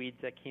kill any weeds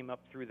that came up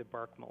through the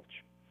bark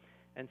mulch.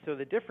 And so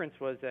the difference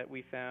was that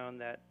we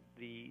found that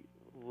the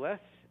less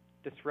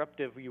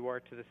disruptive you are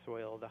to the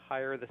soil, the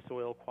higher the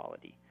soil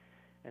quality.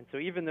 And so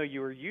even though you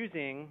were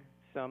using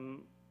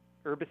some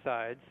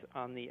herbicides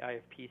on the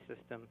IFP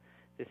system,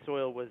 the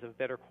soil was of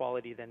better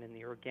quality than in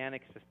the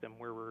organic system,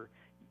 where we're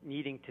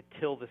needing to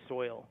till the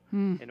soil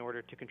in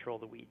order to control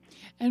the weeds.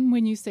 And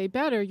when you say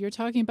better, you're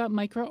talking about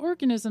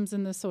microorganisms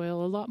in the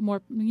soil, a lot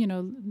more,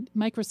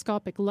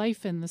 microscopic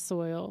life in the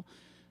soil.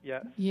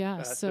 Yes.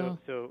 Yeah.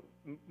 So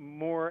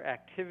more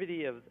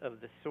activity of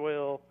the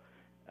soil,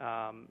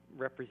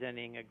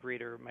 representing a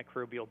greater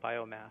microbial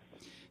biomass.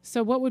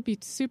 So what would be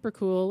super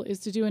cool is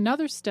to do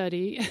another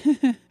study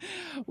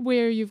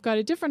where you've got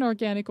a different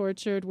organic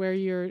orchard where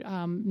you're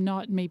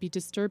not maybe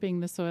disturbing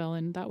the soil,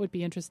 and that would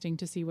be interesting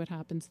to see what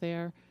happens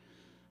there,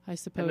 I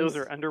suppose. And those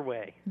are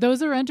underway.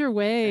 Those are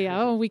underway.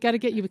 Oh, we got to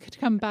get you to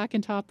come back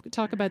and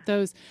talk about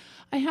those.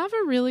 I have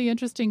a really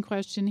interesting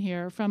question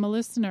here from a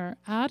listener,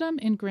 Adam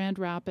in Grand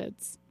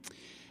Rapids.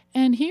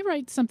 And he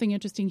writes something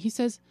interesting. He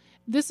says,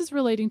 this is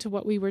relating to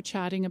what we were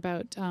chatting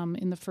about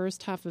in the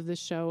first half of this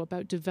show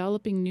about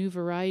developing new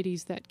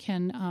varieties that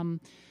can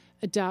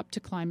adapt to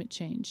climate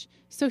change.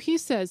 So he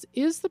says,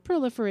 is the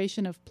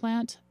proliferation of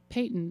patents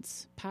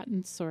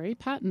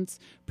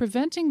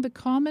preventing the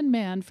common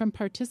man from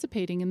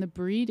participating in the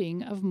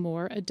breeding of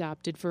more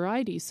adapted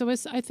varieties? So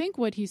I think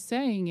what he's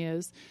saying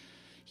is,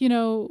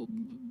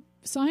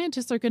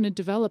 scientists are going to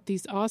develop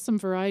these awesome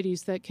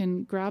varieties that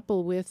can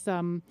grapple with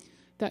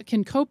that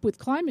can cope with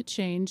climate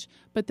change,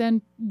 but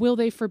then will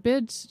they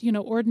forbid,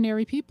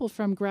 ordinary people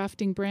from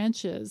grafting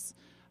branches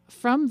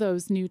from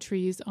those new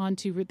trees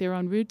onto their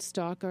own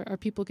rootstock? Are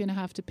people going to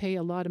have to pay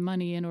a lot of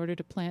money in order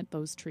to plant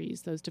those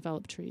trees, those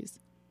developed trees?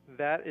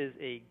 That is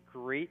a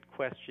great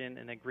question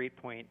and a great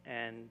point.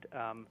 And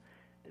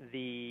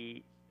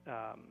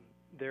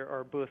there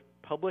are both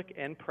public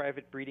and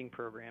private breeding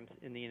programs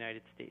in the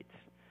United States.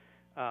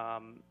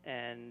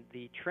 And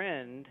the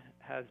trend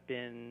has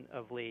been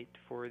of late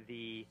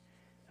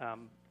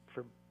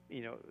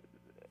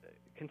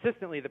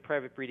consistently the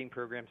private breeding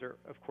programs are,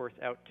 of course,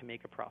 out to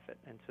make a profit.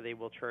 And so they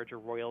will charge a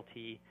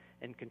royalty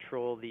and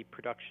control the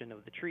production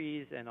of the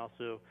trees, and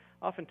also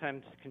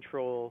oftentimes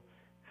control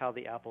how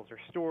the apples are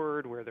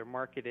stored, where they're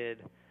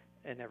marketed,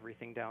 and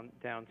everything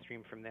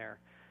downstream from there.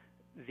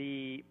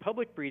 The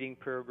public breeding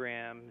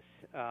programs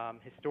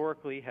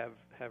historically have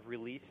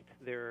released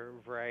their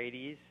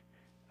varieties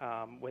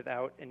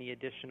without any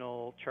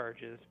additional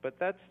charges, but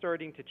that's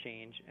starting to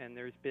change, and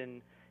there's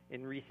been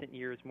in recent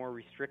years more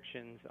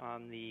restrictions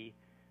on the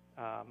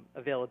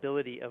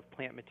availability of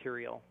plant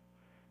material.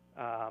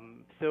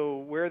 So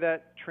where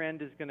that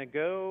trend is going to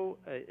go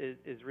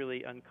is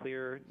really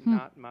unclear.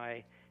 Not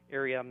my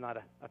area. I'm not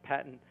a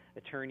patent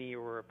attorney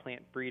or a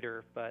plant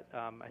breeder, but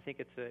I think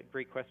it's a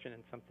great question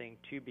and something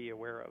to be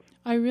aware of.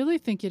 I really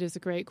think it is a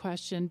great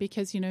question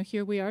because,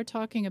 here we are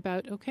talking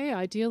about, okay,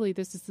 ideally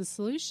this is the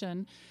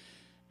solution,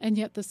 and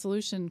yet the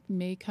solution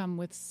may come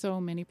with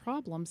so many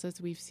problems, as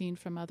we've seen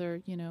from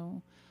other,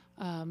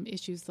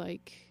 issues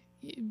like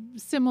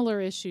similar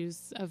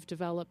issues of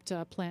developed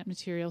plant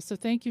material. So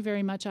thank you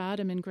very much,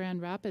 Adam in Grand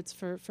Rapids,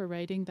 for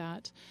writing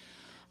that.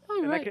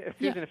 All right.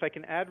 Susan, if I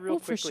can add real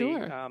quickly, for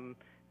sure.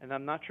 And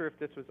I'm not sure if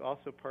this was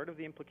also part of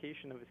the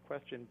implication of his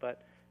question,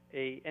 but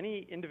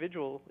any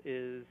individual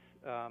is,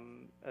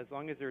 as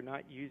long as they're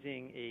not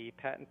using a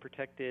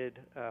patent-protected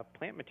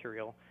plant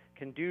material,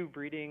 can do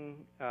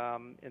breeding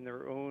in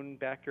their own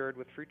backyard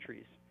with fruit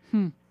trees.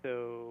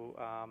 So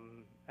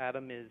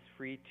Adam is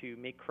free to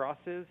make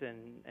crosses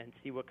and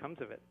see what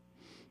comes of it.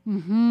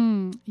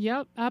 Mm-hmm.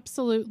 Yep,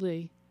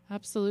 absolutely.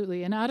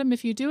 Absolutely. And Adam,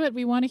 if you do it,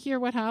 we want to hear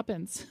what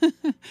happens.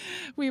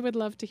 We would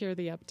love to hear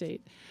the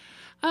update.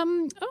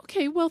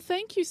 Okay, well,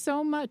 thank you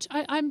so much.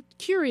 I'm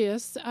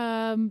curious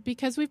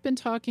because we've been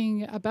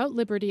talking about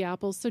Liberty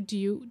apples. So do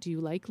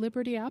you like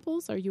Liberty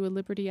apples? Are you a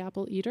Liberty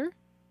apple eater?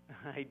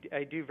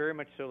 I do very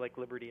much so like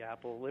Liberty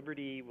apple.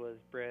 Liberty was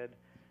bred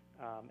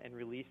and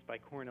released by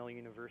Cornell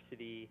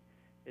University.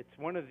 It's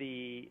one of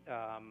the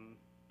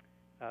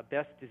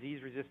best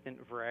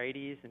disease-resistant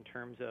varieties in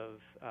terms of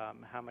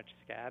how much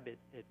scab it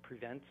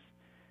prevents.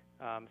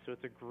 So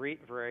it's a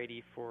great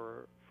variety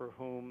for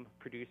home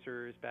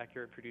producers,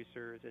 backyard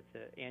producers. It's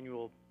an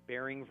annual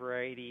bearing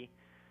variety.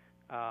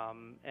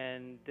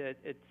 And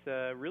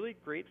it's really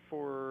great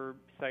for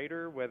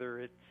cider,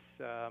 whether it's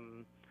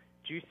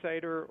juice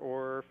cider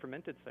or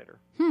fermented cider.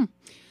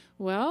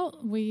 Well,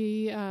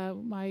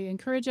 I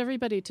encourage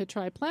everybody to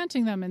try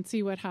planting them and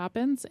see what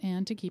happens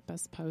and to keep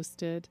us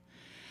posted.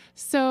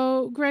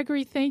 So,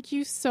 Gregory, thank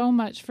you so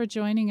much for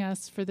joining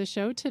us for the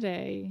show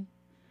today.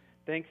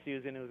 Thanks,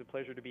 Susan. It was a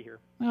pleasure to be here.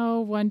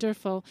 Oh,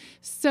 wonderful.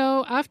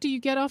 So after you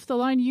get off the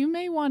line, you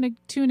may want to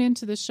tune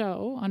into the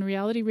show on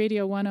Reality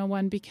Radio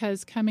 101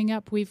 because coming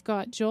up, we've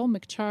got Joel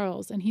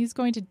McCharles, and he's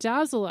going to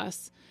dazzle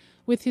us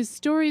with his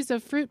stories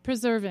of fruit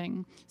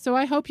preserving. So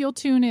I hope you'll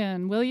tune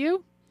in, will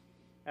you?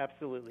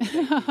 Absolutely.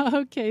 Thank you.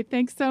 Okay,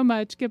 thanks so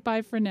much.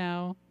 Goodbye for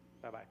now.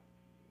 Bye-bye.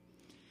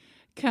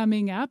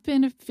 Coming up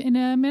in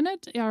a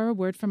minute are a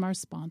word from our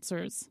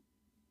sponsors.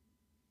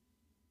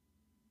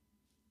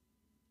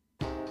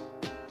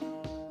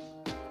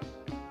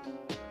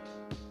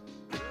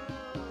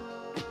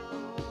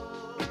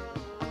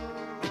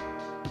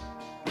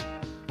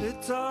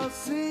 It all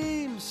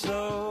seems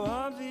so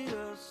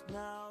obvious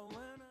now when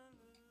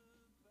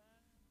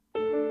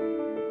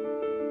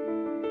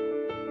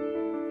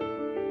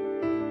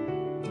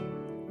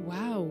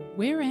Wow,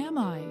 where am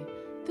I?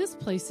 This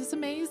place is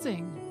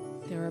amazing.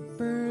 There are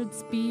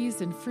birds,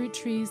 bees, and fruit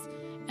trees,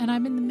 and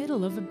I'm in the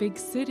middle of a big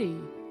city.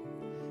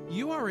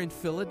 You are in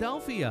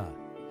Philadelphia.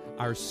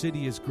 Our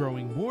city is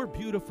growing more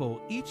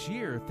beautiful each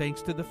year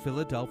thanks to the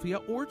Philadelphia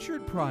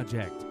Orchard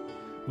Project.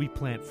 We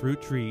plant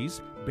fruit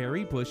trees,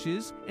 berry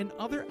bushes, and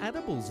other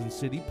edibles in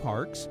city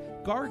parks,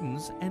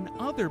 gardens, and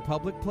other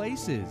public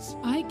places.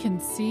 I can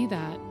see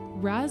that.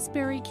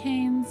 Raspberry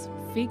canes,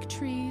 fig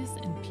trees,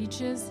 and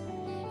peaches.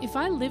 If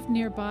I lived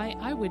nearby,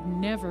 I would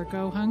never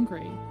go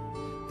hungry.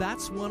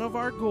 That's one of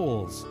our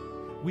goals.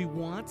 We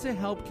want to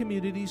help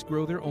communities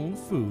grow their own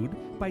food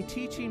by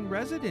teaching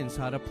residents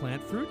how to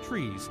plant fruit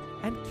trees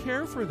and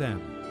care for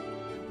them.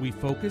 We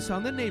focus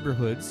on the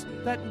neighborhoods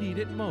that need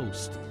it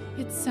most.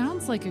 It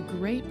sounds like a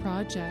great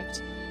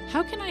project.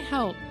 How can I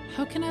help?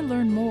 How can I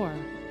learn more?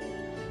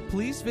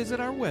 Please visit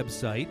our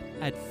website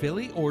at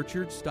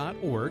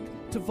phillyorchards.org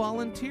to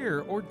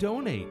volunteer or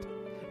donate.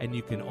 And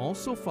you can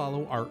also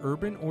follow our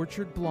Urban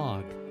Orchard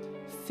blog.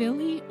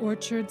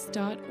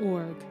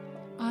 phillyorchards.org.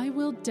 I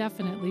will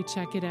definitely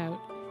check it out.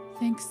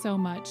 Thanks so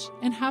much,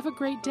 and have a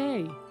great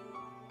day.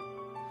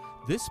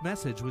 This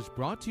message was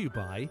brought to you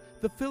by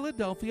the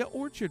Philadelphia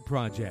Orchard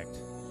Project.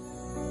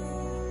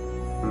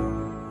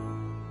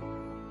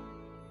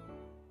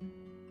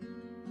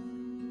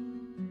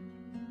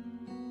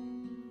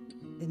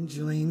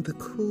 Enjoying the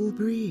cool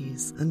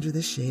breeze under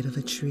the shade of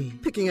a tree.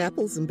 Picking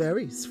apples and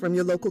berries from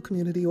your local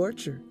community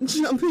orchard.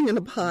 Jumping in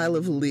a pile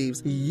of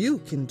leaves. You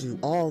can do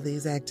all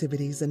these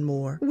activities and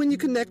more when you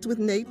connect with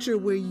nature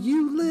where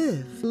you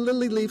live.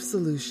 Lily Leaf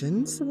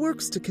Solutions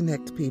works to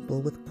connect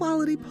people with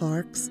quality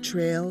parks,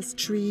 trails,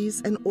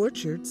 trees, and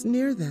orchards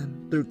near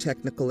them. Through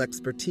technical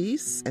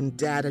expertise and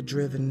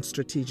data-driven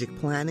strategic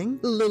planning,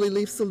 Lily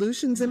Leaf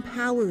Solutions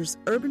empowers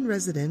urban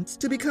residents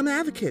to become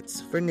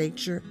advocates for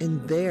nature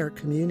in their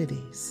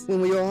communities.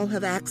 When we all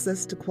have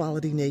access to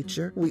quality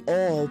nature, we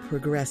all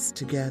progress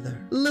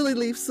together. Lily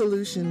Leaf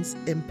Solutions,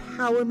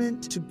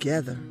 empowerment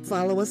together.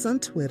 Follow us on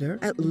Twitter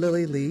at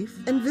Lily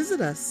Leaf and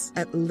visit us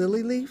at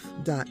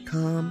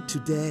lilyleaf.com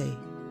today.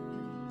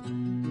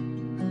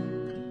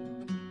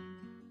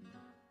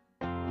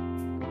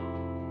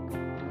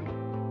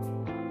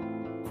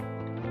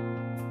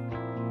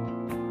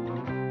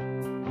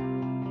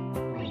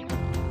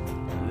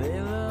 they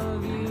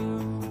love you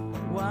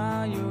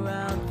while you're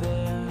out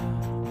there,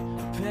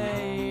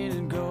 paid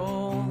in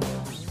gold.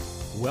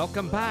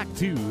 Welcome back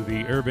to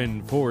the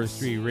Urban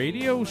Forestry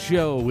Radio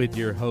Show with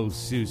your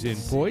host, Susan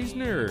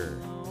Poizner,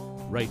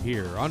 right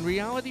here on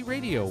Reality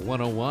Radio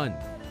 101.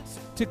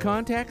 To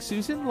contact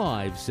Susan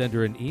live, send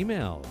her an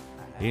email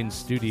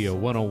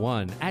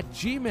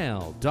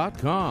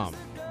instudio101@gmail.com.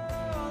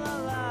 All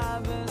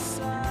alive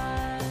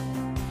inside.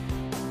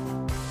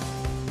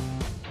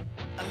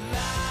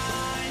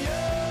 Lie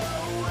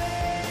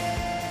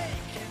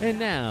awake. And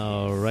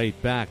now, right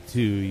back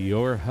to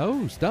your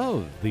host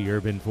of the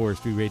Urban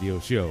Forestry Radio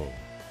Show,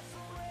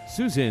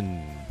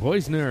 Susan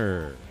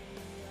Poizner.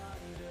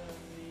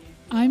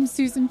 I'm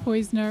Susan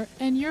Poizner,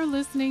 and you're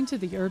listening to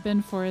the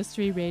Urban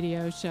Forestry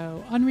Radio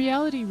Show on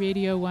Reality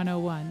Radio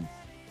 101.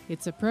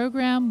 It's a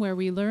program where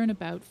we learn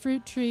about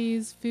fruit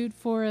trees, food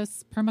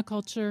forests,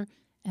 permaculture,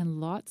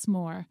 and lots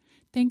more.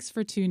 Thanks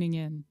for tuning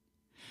in.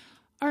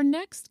 Our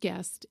next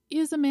guest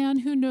is a man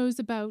who knows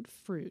about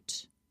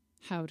fruit,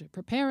 how to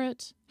prepare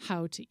it,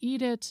 how to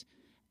eat it,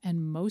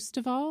 and most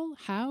of all,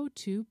 how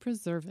to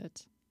preserve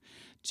it.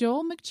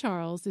 Joel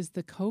McCharles is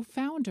the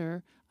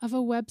co-founder of a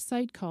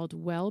website called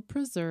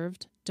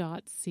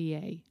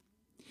wellpreserved.ca.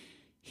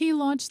 He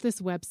launched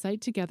this website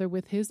together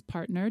with his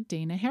partner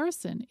Dana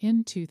Harrison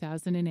in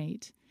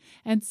 2008.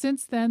 And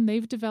since then,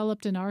 they've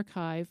developed an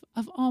archive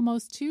of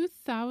almost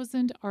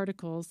 2,000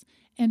 articles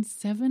and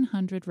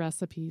 700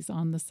 recipes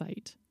on the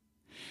site.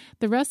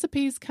 The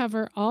recipes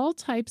cover all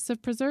types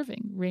of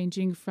preserving,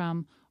 ranging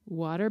from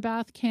water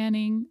bath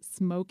canning,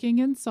 smoking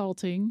and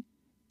salting,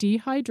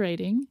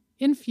 dehydrating,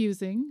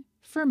 infusing,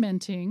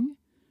 fermenting,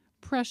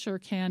 pressure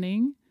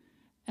canning,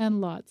 and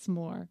lots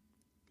more.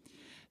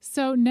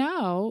 So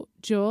now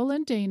Joel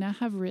and Dana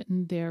have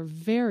written their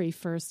very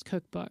first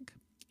cookbook.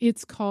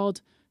 It's called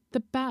The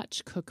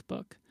Batch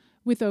Cookbook,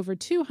 with over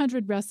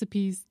 200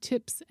 recipes,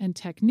 tips, and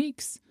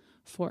techniques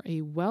for a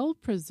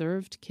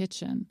well-preserved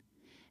kitchen.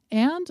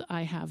 And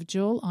I have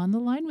Joel on the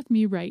line with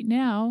me right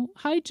now.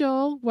 Hi,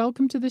 Joel.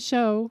 Welcome to the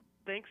show.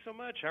 Thanks so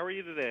much. How are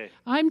you today?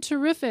 I'm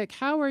terrific.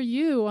 How are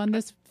you on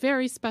this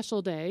very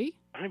special day?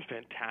 I'm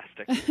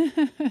fantastic.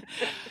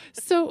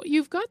 So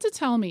you've got to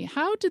tell me,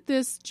 how did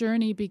this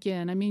journey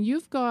begin? I mean,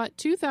 you've got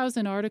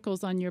 2,000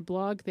 articles on your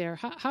blog there.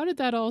 How did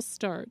that all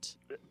start?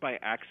 By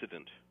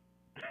accident.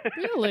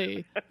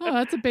 Really? Oh,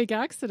 that's a big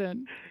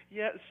accident.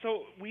 Yeah,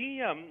 so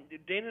we,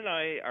 Dana and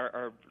I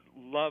are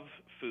love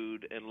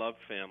food and love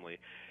family.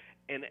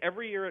 And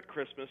every year at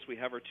Christmas, we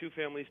have our two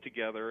families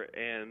together,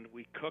 and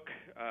we cook.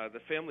 The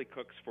family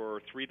cooks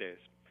for 3 days.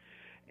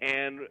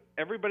 And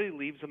everybody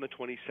leaves on the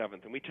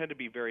 27th, and we tend to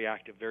be very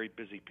active, very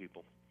busy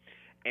people.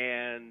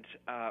 And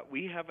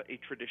we have a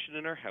tradition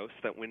in our house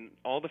that when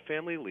all the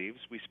family leaves,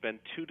 we spend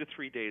 2 to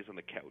 3 days on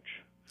the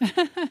couch.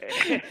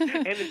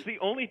 And it's the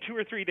only 2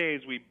 or 3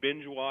 days we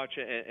binge watch,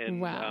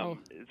 and wow.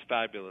 It's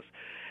fabulous.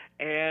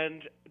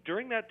 And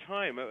during that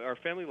time, our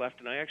family left,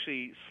 and I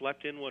actually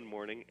slept in one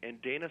morning,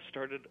 and Dana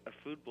started a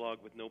food blog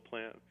with no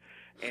plan.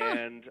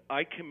 And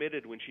I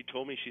committed when she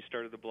told me she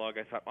started the blog.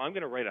 I thought, I'm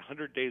going to write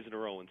 100 days in a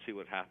row and see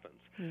what happens.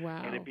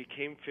 Wow. And it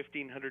became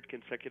 1,500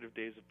 consecutive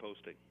days of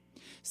posting.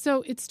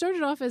 So it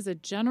started off as a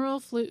general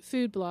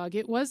food blog.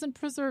 It wasn't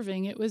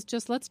preserving. It was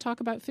just, let's talk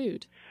about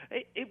food.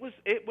 It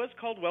was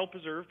called Well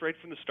Preserved right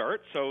from the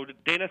start. So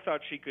Dana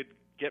thought she could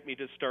get me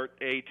to start,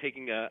 A,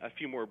 taking a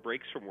few more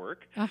breaks from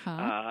work,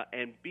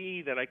 and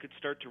B, that I could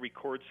start to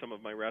record some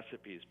of my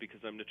recipes, because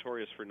I'm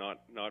notorious for not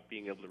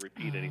being able to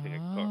repeat anything I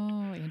cooked.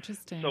 Oh,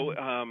 interesting. So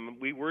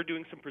we were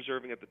doing some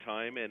preserving at the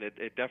time, and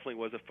it definitely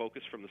was a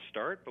focus from the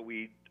start, but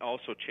we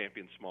also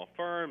championed small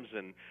farms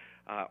and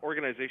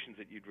organizations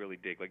that you'd really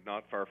dig, like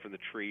Not Far From the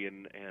Tree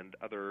and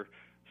other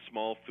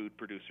small food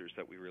producers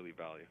that we really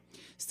value.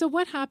 So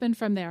what happened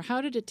from there? How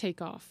did it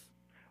take off?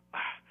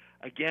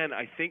 Again,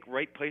 I think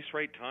right place,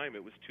 right time.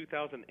 It was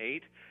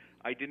 2008.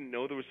 I didn't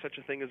know there was such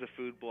a thing as a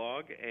food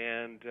blog,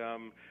 and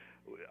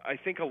I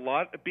think a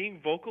lot, being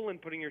vocal and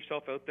putting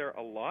yourself out there,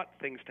 a lot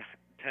things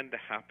tend to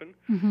happen.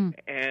 Mm-hmm.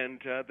 And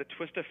the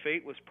twist of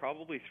fate was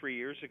probably 3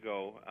 years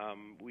ago.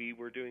 We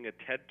were doing a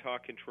TED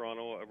Talk in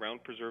Toronto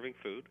around preserving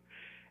food,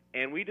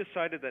 and we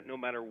decided that no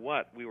matter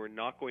what, we were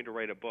not going to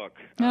write a book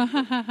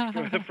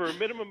for a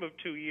minimum of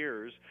 2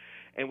 years.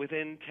 And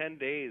within 10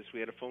 days, we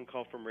had a phone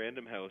call from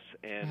Random House,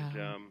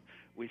 and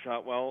we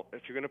thought, well,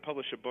 if you're going to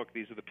publish a book,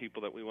 these are the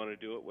people that we want to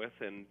do it with.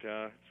 And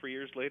 3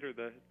 years later,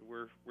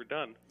 we're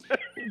done.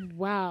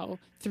 Wow,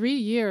 3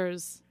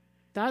 years.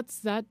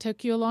 That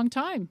took you a long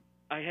time.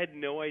 I had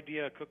no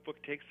idea a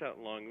cookbook takes that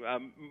long.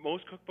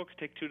 Most cookbooks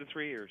take 2 to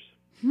 3 years.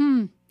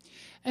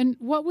 And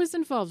what was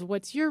involved?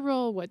 What's your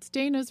role? What's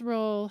Dana's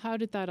role? How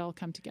did that all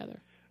come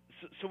together?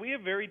 So we have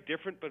very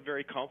different but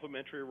very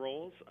complementary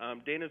roles.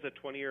 Dana's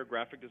a 20-year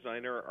graphic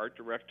designer, art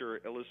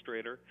director,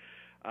 illustrator.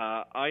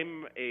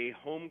 I'm a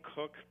home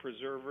cook,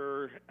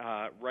 preserver,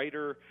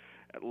 writer,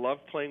 love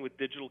playing with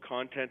digital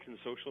content and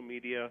social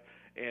media,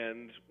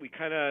 and we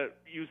kind of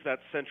use that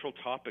central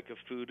topic of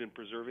food and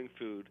preserving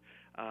food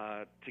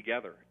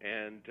together.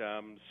 And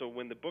so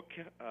when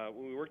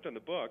we worked on the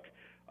book,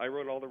 I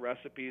wrote all the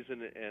recipes and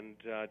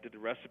did the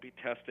recipe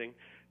testing.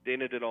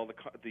 Dana did all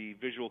the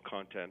visual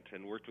content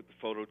and worked with the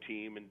photo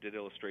team and did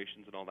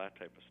illustrations and all that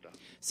type of stuff.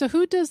 So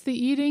who does the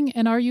eating,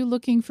 and are you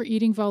looking for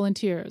eating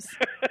volunteers?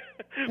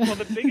 Well,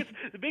 the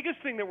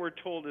biggest thing that we're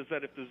told is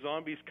that if the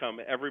zombies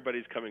come,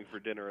 everybody's coming for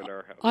dinner at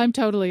our house. I'm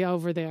totally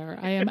over there.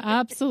 I am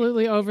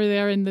absolutely over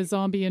there in the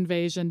zombie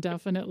invasion,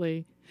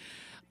 definitely.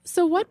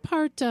 So what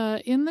part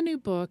in the new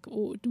book,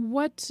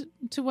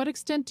 to what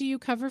extent do you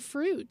cover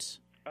fruit?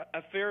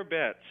 A fair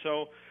bit.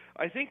 So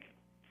I think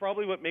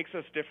probably what makes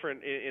us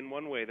different in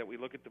one way that we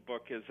look at the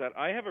book is that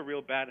I have a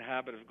real bad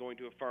habit of going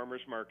to a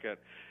farmer's market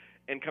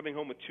and coming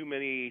home with too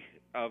many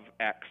of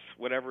X,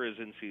 whatever is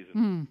in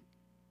season.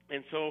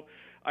 And so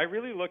I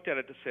really looked at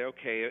it to say,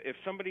 okay, if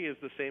somebody is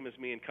the same as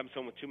me and comes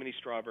home with too many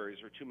strawberries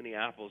or too many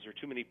apples or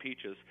too many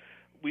peaches,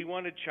 we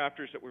wanted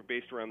chapters that were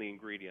based around the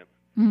ingredient.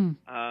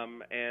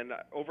 And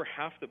over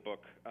half the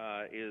book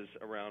is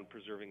around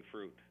preserving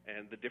fruit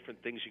and the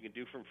different things you can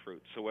do from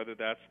fruit. So whether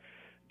that's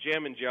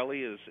jam and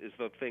jelly is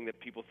the thing that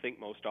people think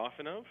most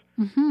often of,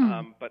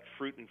 but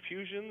fruit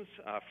infusions,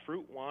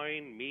 fruit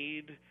wine,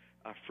 mead,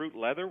 fruit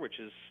leather, which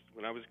is,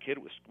 when I was a kid,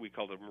 we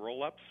called them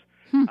roll-ups,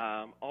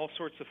 all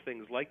sorts of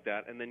things like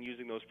that, and then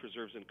using those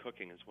preserves in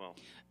cooking as well.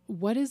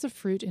 What is a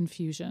fruit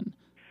infusion?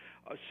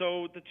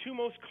 So the two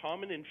most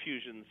common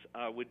infusions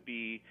would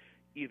be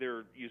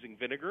either using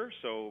vinegar,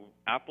 so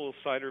apple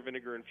cider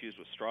vinegar infused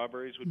with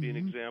strawberries would be an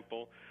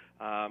example.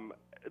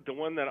 The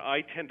one that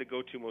I tend to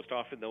go to most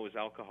often, though, is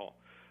alcohol.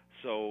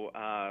 So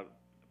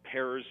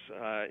pears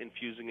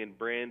infusing in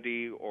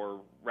brandy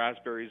or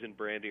raspberries in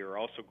brandy are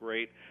also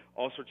great.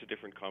 All sorts of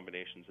different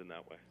combinations in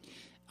that way.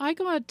 I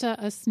got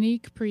a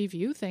sneak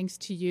preview, thanks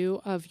to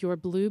you, of your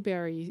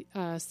blueberry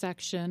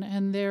section,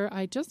 and there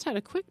I just had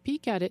a quick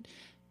peek at it.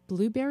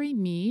 Blueberry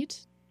mead.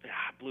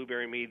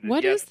 Blueberry mead.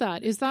 What is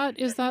that? Is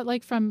that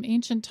like from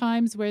ancient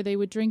times where they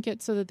would drink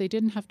it so that they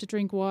didn't have to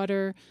drink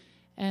water,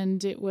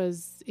 and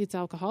it's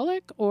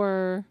alcoholic,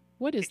 or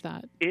what is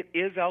that? It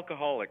is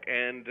alcoholic,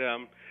 and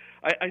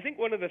I think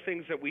one of the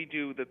things that we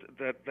do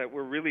that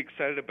we're really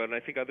excited about, and I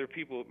think other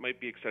people might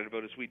be excited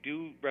about, is we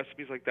do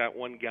recipes like that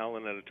 1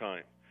 gallon at a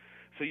time.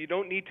 So you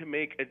don't need to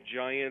make a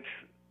giant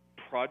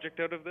project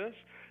out of this.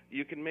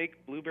 You can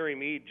make blueberry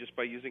mead just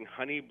by using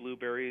honey,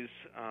 blueberries,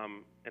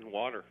 and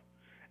water.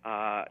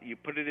 You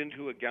put it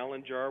into a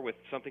gallon jar with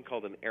something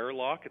called an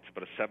airlock. It's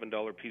about a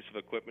 $7 piece of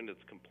equipment.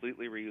 It's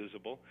completely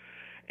reusable.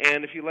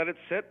 And if you let it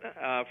sit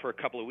for a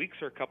couple of weeks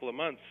or a couple of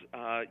months,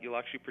 you'll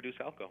actually produce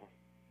alcohol.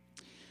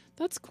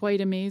 That's quite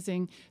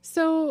amazing.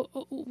 So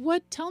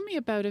tell me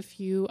about a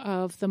few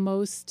of the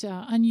most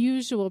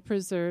unusual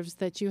preserves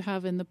that you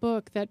have in the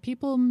book that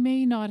people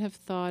may not have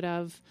thought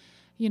of.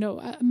 You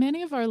know,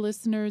 many of our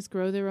listeners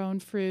grow their own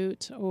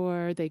fruit,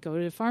 or they go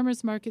to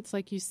farmers markets,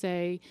 like you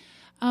say.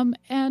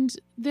 And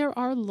there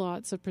are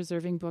lots of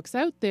preserving books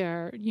out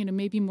there, you know,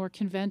 maybe more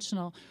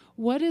conventional.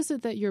 What is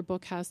it that your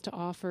book has to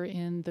offer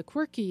in the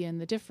quirky and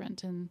the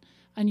different and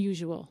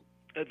unusual?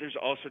 There's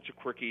all sorts of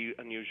quirky,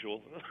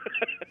 unusual.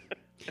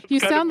 You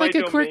sound like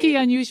a quirky,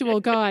 unusual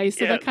guy,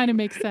 so that kind of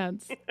makes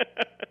sense.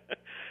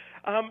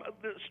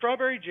 The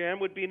strawberry jam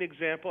would be an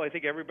example. I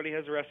think everybody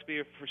has a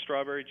recipe for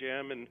strawberry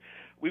jam, and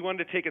we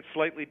wanted to take it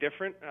slightly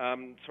different.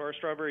 So our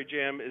strawberry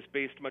jam is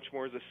based much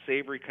more as a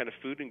savory kind of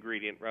food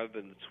ingredient rather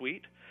than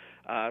sweet.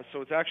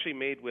 So it's actually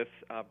made with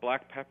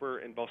black pepper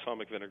and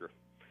balsamic vinegar.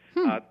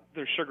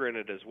 There's sugar in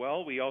it as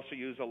well. We also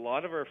use a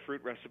lot of our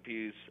fruit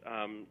recipes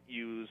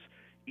use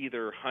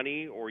either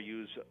honey or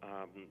use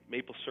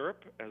maple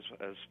syrup as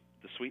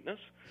the sweetness.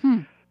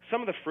 Some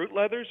of the fruit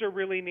leathers are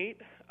really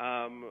neat.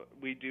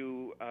 We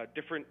do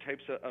different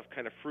types of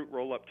kind of fruit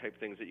roll-up type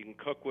things that you can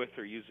cook with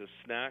or use as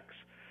snacks.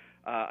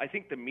 I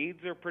think the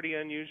meads are pretty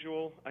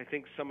unusual. I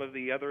think some of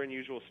the other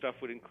unusual stuff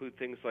would include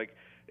things like,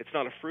 it's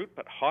not a fruit,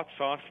 but hot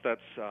sauce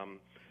that's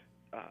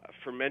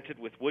fermented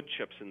with wood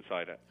chips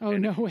inside it. Oh,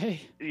 no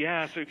way.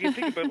 Yeah, so if you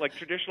think about like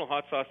traditional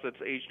hot sauce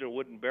that's aged in a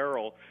wooden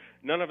barrel,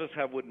 none of us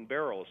have wooden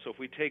barrels. So if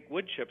we take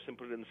wood chips and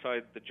put it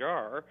inside the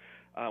jar,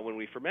 when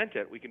we ferment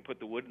it, we can put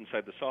the wood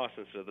inside the sauce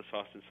instead of the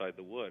sauce inside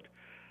the wood.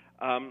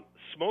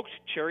 Smoked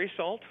cherry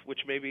salt,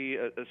 which maybe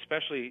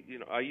especially, you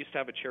know, I used to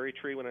have a cherry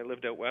tree when I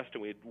lived out west,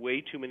 and we had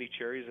way too many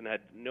cherries and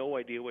had no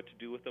idea what to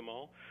do with them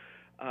all.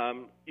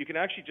 You can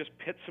actually just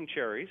pit some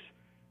cherries,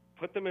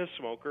 put them in a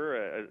smoker,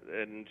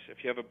 and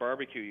if you have a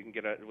barbecue, you can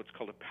get what's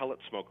called a pellet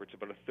smoker. It's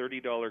about a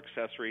 $30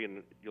 accessory,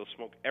 and you'll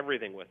smoke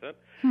everything with it.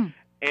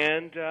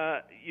 And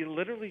you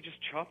literally just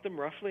chop them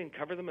roughly and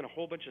cover them in a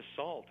whole bunch of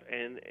salt,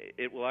 and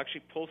it will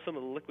actually pull some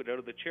of the liquid out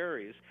of the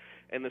cherries,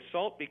 and the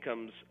salt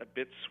becomes a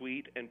bit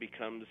sweet and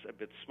becomes a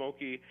bit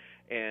smoky,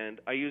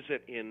 and I use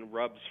it in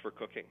rubs for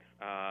cooking,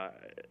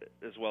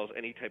 as well as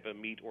any type of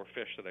meat or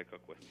fish that I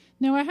cook with.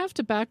 Now, I have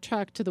to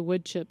backtrack to the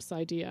wood chips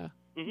idea.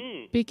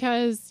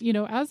 Because, you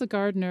know, as a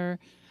gardener,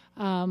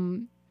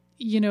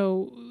 you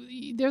know,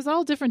 there's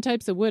all different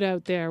types of wood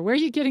out there. Where are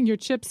you getting your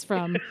chips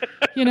from?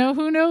 You know,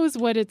 who knows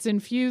what it's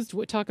infused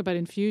with? Talk about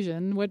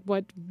infusion.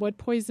 What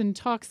poison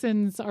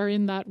toxins are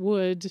in that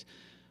wood?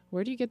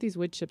 Where do you get these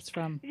wood chips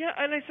from? Yeah,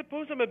 and I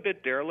suppose I'm a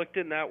bit derelict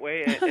in that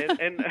way.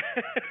 And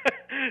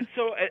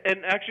so,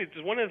 and actually,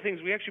 it's one of the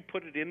things we actually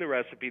put it in the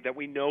recipe that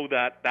we know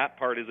that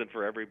part isn't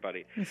for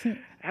everybody.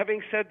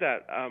 Having said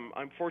that,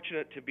 I'm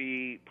fortunate to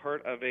be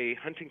part of a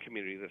hunting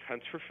community that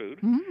hunts for food.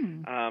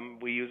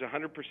 We use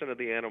 100% of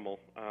the animal,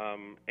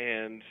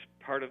 and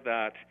part of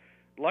that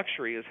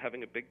luxury is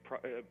having a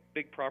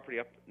big property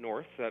up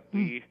north that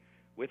we,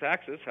 with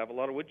Axis, have a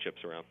lot of wood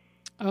chips around.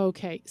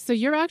 Okay, so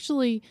you're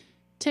actually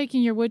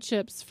taking your wood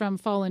chips from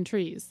fallen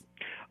trees.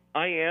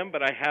 I am,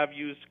 but I have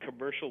used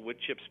commercial wood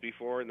chips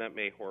before, and that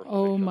may horrify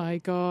myself. My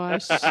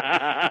gosh.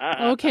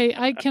 Okay,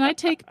 can I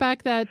take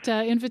back that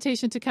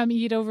invitation to come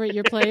eat over at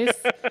your place?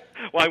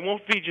 Well, I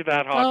won't feed you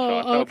that hot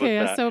sauce. Oh, okay,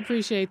 I so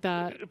appreciate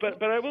that.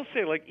 But I will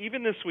say, like,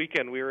 even this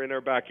weekend, we were in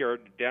our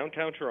backyard,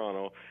 downtown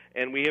Toronto,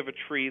 and we have a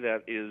tree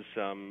that is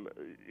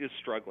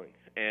struggling,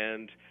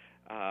 and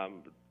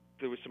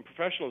there was some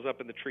professionals up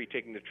in the tree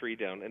taking the tree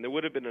down, and there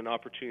would have been an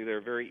opportunity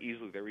there very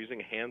easily. They were using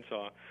a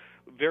handsaw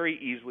very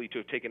easily to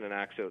have taken an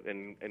axe out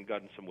and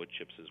gotten some wood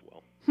chips as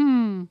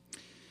well.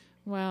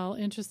 Well,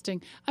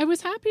 interesting. I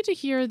was happy to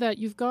hear that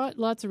you've got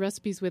lots of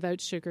recipes without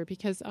sugar,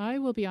 because I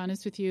will be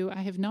honest with you,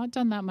 I have not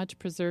done that much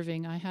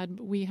preserving.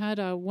 We had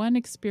one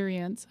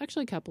experience,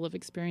 actually a couple of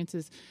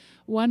experiences,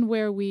 one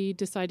where we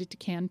decided to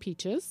can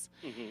peaches,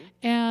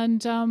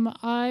 and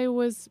I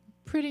was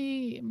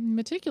pretty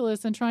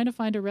meticulous in trying to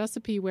find a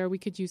recipe where we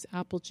could use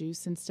apple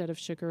juice instead of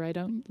sugar. I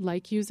don't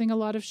like using a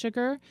lot of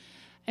sugar.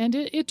 And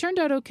it turned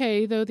out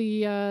okay, though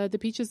the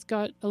peaches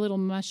got a little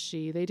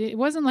mushy. It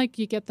wasn't like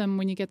you get them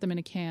when you get them in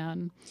a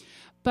can.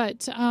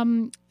 But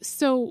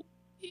so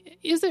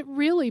is it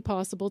really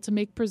possible to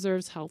make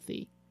preserves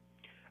healthy?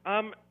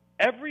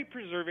 Every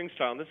preserving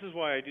style, and this is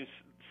why I do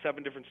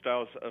 7 different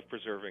styles of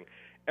preserving.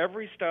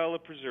 Every style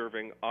of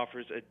preserving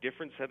offers a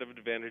different set of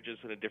advantages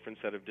and a different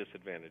set of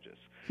disadvantages.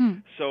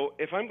 So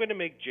if I'm going to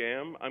make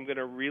jam, I'm going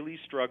to really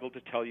struggle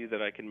to tell you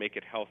that I can make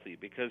it healthy,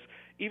 because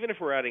even if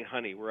we're adding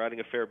honey, we're adding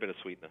a fair bit of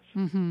sweetness,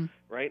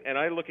 right? And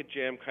I look at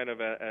jam kind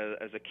of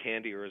as a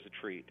candy or as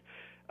a treat.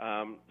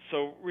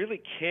 So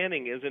really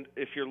canning isn't,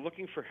 if you're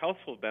looking for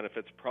healthful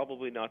benefits,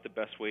 probably not the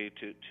best way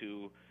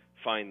to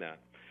find that.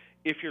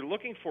 If you're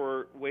looking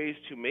for ways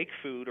to make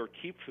food or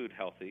keep food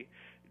healthy,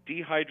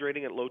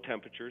 dehydrating at low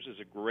temperatures is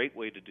a great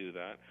way to do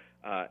that.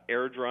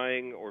 Air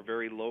drying or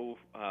very low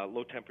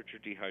temperature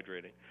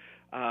dehydrating.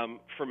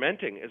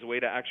 Fermenting is a way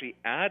to actually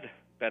add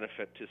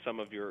benefit to some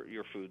of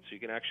your foods. So you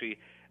can actually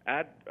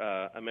add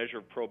a measure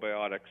of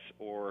probiotics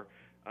or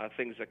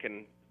things that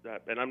can.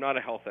 And I'm not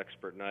a health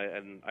expert,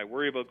 and I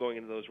worry about going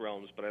into those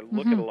realms. But I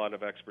look at a lot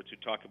of experts who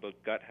talk about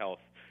gut health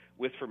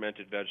with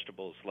fermented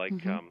vegetables, like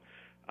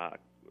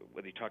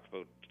whether you talk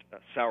about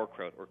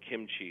sauerkraut or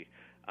kimchi.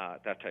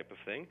 That type of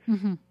thing.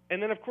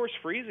 And then, of course,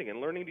 freezing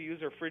and learning to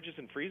use our fridges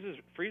and freezers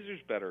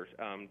better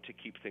to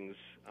keep things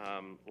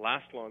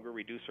last longer,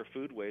 reduce our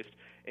food waste,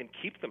 and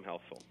keep them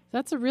healthful.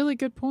 That's a really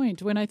good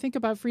point. When I think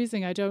about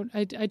freezing, I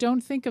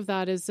don't think of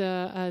that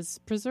as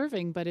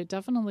preserving, but it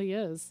definitely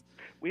is.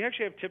 We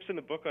actually have tips in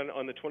the book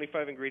on the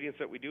 25 ingredients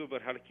that we do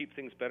about how to keep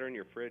things better in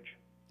your fridge.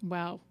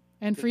 Wow.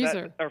 And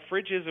freezer. Our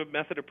fridge is a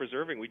method of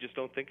preserving. We just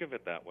don't think of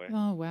it that way.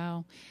 Oh,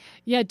 wow.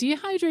 Yeah,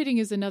 dehydrating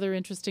is another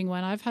interesting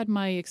one. I've had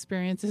my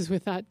experiences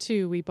with that,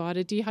 too. We bought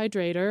a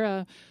dehydrator,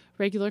 a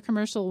regular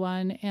commercial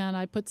one, and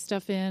I put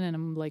stuff in, and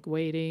I'm like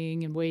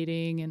waiting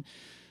and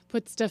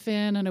put stuff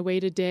in, and I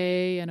wait a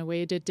day, and I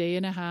wait a day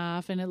and a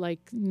half, and it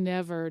like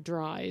never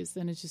dries.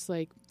 And it's just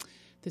like,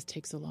 this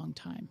takes a long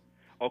time.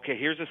 Okay,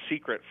 here's a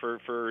secret for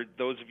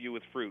those of you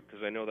with fruit,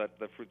 because I know that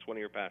the fruit's one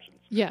of your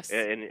passions. Yes.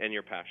 And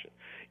your passion.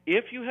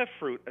 If you have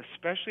fruit,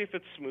 especially if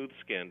it's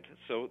smooth-skinned,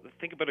 so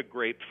think about a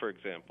grape, for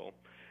example.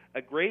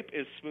 A grape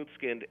is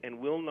smooth-skinned and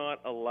will not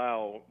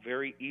allow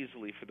very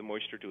easily for the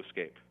moisture to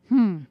escape.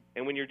 And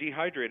when you're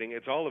dehydrating,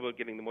 it's all about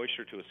getting the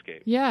moisture to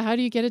escape. Yeah, how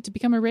do you get it to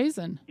become a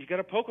raisin? You got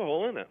to poke a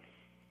hole in it.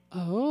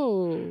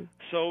 Oh.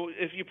 So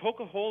if you poke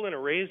a hole in a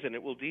raisin,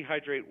 it will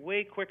dehydrate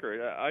way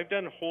quicker. I've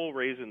done whole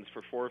raisins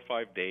for 4 or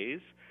 5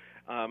 days.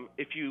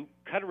 If you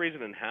cut a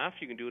raisin in half,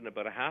 you can do it in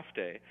about a half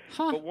day.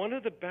 But one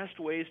of the best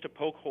ways to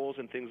poke holes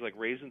in things like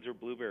raisins or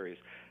blueberries,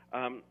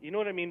 you know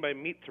what I mean by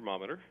meat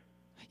thermometer?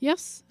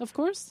 Yes, of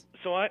course.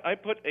 So I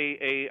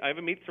have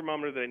a meat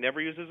thermometer that I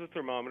never use as a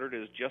thermometer.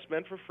 It is just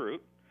meant for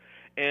fruit.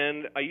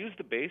 And I use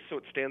the base so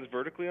it stands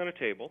vertically on a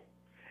table.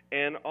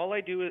 And all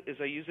I do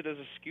is I use it as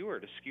a skewer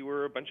to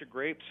skewer a bunch of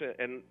grapes,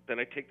 and then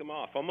I take them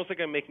off, almost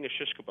like I'm making a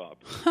shish kebab.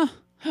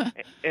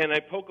 And I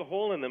poke a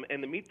hole in them,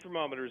 and the meat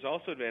thermometer is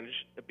also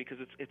advantage because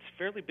it's a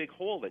fairly big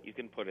hole that you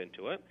can put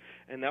into it,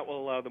 and that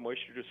will allow the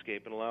moisture to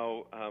escape and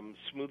allow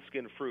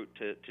smooth-skinned fruit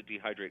to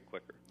dehydrate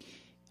quicker.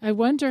 I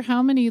wonder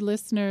how many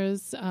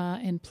listeners,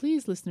 and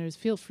please, listeners,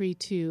 feel free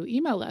to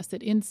email us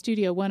at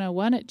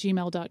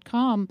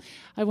instudio101@gmail.com.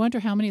 I wonder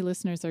how many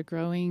listeners are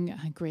growing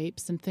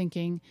grapes and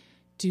thinking,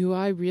 do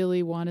I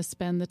really want to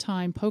spend the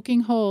time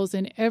poking holes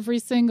in every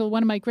single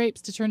one of my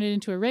grapes to turn it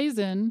into a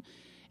raisin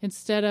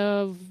instead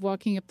of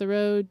walking up the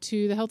road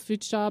to the health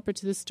food shop or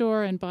to the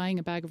store and buying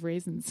a bag of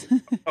raisins?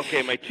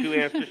 Okay, my 2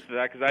 answers to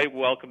that, because I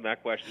welcome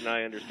that question.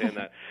 I understand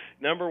that.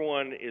 Number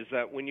one is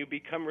that when you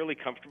become really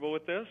comfortable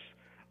with this,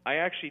 I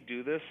actually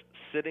do this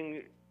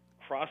sitting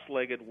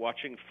cross-legged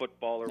watching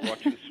football or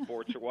watching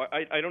sports.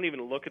 I don't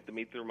even look at the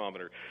meat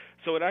thermometer.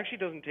 So it actually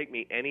doesn't take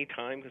me any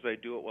time because I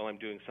do it while I'm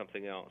doing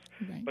something else.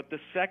 Right. But the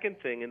second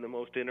thing, and the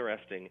most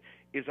interesting,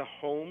 is a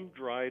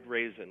home-dried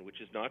raisin, which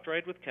is not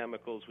dried with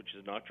chemicals, which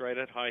is not dried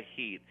at high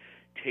heat,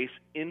 tastes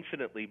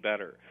infinitely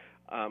better.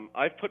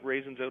 I've put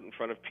raisins out in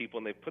front of people,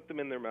 and they put them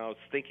in their mouths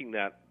thinking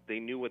that they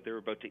knew what they were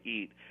about to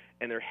eat,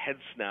 and their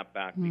heads snap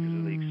back because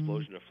of the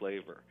explosion of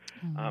flavor.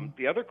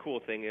 The other cool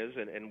thing is,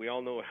 and we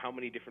all know how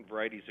many different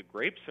varieties of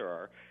grapes there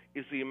are,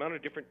 is the amount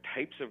of different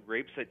types of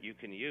grapes that you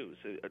can use.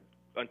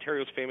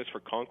 Ontario's famous for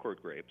Concord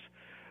grapes.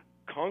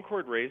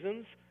 Concord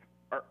raisins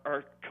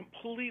are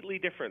completely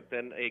different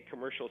than a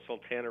commercial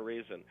Sultana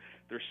raisin.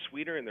 They're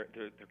sweeter and they're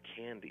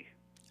candy.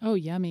 Oh,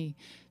 yummy.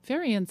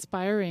 Very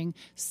inspiring.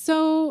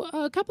 So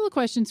a couple of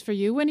questions for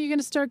you. When are you going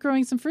to start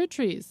growing some fruit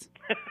trees?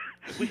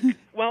 We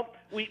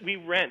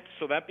rent,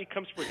 so that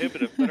becomes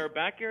prohibitive. But our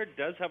backyard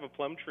does have a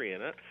plum tree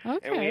in it,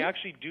 and we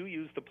actually do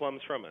use the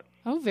plums from it.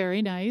 Oh,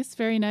 very nice.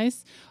 Very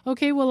nice.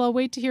 Okay, well, I'll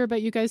wait to hear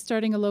about you guys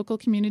starting a local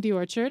community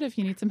orchard. If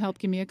you need some help,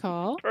 give me a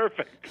call.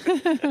 Perfect.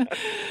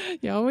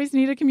 You always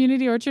need a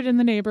community orchard in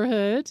the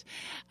neighborhood.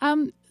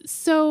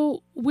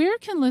 So where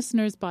can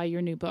listeners buy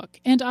your new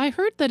book? And I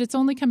heard that it's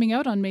only coming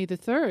out on May the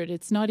 3rd.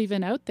 It's not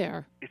even out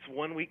there. It's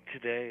 1 week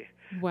today.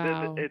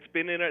 Wow. It's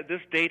been this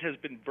date has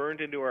been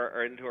burned into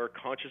our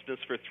consciousness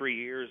for 3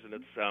 years, and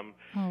it's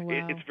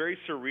very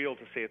surreal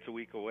to say it's a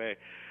week away.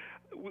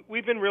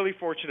 We've been really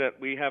fortunate.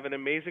 We have an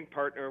amazing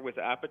partner with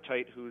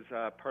Appetite, who's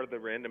part of the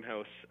Random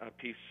House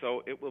piece.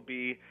 So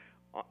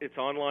it's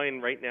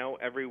online right now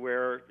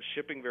everywhere,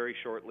 shipping very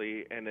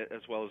shortly, and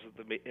as well as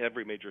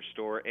every major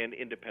store and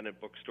independent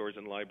bookstores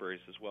and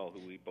libraries as well, who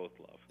we both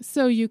love.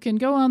 So you can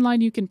go online,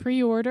 you can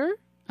pre-order.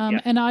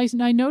 Yes. And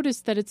I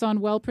noticed that it's on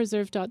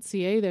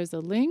wellpreserved.ca. There's a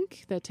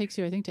link that takes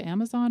you, I think, to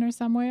Amazon or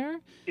somewhere.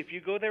 If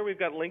you go there, we've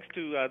got links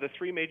to the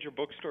 3 major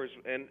bookstores,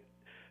 and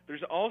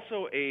there's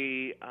also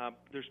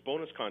there's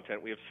bonus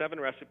content. We have 7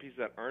 recipes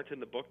that aren't in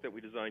the book that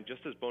we designed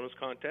just as bonus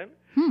content.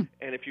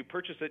 And if you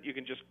purchase it, you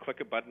can just click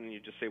a button and you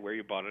just say where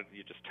you bought it.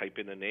 You just type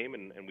in a name,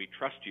 and we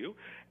trust you.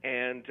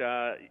 And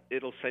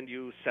it'll send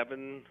you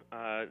 7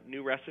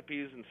 new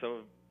recipes and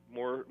some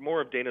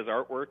more of Dana's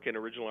artwork and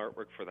original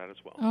artwork for that as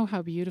well. Oh,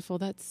 how beautiful.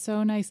 That's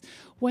so nice.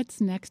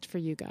 What's next for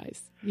you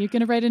guys? You're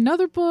going to write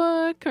another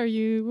book? What are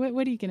you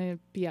going to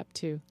be up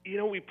to?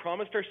 We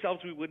promised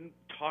ourselves we wouldn't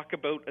talk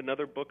about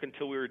another book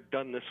until we were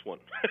done this one.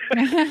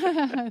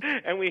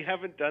 And we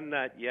haven't done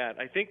that yet.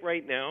 I think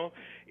right now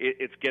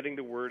it's getting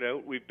the word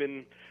out. We've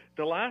done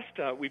 4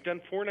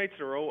 nights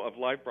in a row of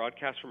live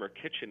broadcasts from our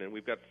kitchen, and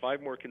we've got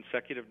 5 more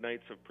consecutive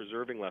nights of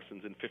preserving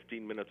lessons in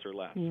 15 minutes or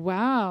less.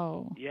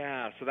 Wow.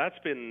 Yeah, so that's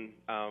been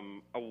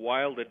a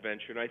wild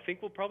adventure, and I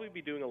think we'll probably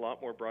be doing a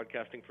lot more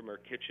broadcasting from our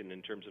kitchen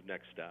in terms of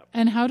next steps.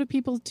 And how do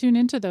people tune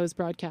into those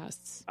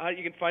broadcasts?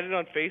 You can find it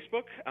on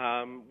Facebook.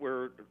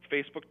 We're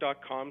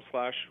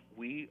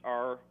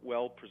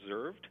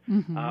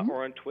facebook.com/wearewellpreserved,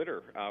 or on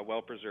Twitter,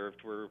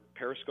 Wellpreserved. We're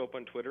Periscope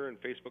on Twitter and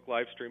Facebook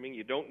live streaming.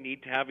 You don't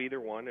need to have either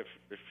one. If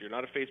you're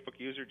not a Facebook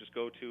user, just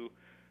go to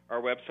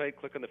our website,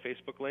 click on the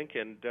Facebook link,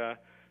 and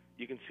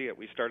you can see it.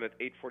 We start at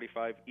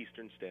 8:45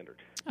 Eastern Standard.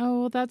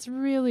 Oh, that's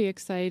really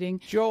exciting.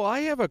 Joe,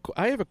 I have a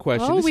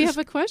question. Oh, we have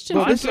a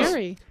question from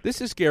Gary.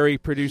 This is Gary,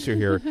 producer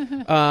here.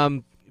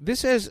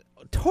 This is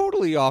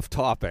totally off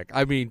topic.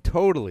 I mean,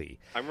 totally.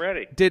 I'm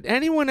ready. Did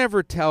anyone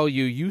ever tell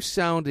you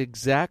sound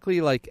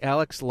exactly like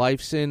Alex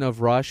Lifeson of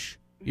Rush?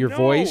 Your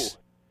voice?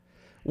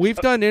 We've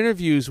done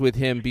interviews with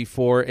him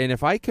before, and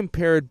if I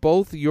compared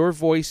both your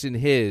voice and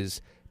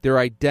his, they're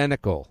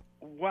identical.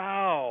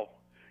 Wow.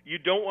 You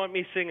don't want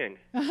me singing.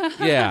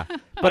 Yeah.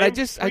 But I'm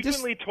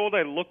frequently told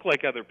I look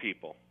like other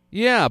people.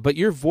 Yeah, but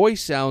your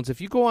voice sounds,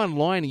 if you go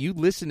online and you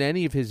listen to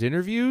any of his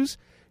interviews,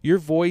 your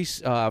voice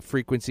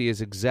frequency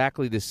is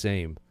exactly the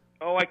same.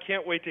 Oh, I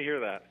can't wait to hear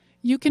that.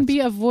 You can be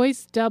a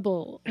voice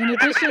double, in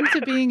addition to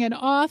being an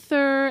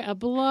author, a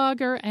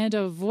blogger, and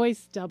a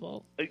voice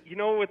double.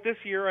 With this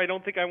year, I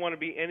don't think I want to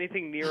be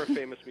anything near a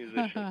famous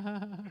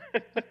musician.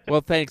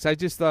 Well, thanks. I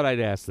just thought I'd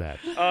ask that.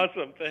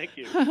 Awesome. Thank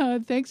you.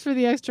 Thanks for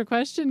the extra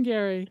question,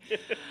 Gary.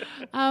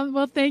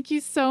 Well, thank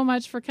you so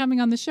much for coming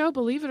on the show.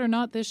 Believe it or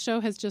not, this show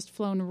has just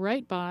flown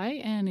right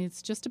by, and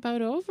it's just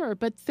about over.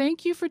 But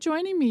thank you for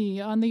joining me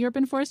on the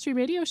Urban Forestry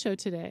Radio Show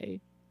today.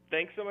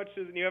 Thanks so much,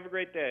 Susan. You have a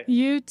great day.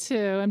 You too.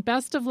 And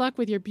best of luck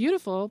with your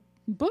beautiful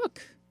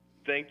book.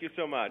 Thank you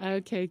so much.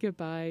 Okay,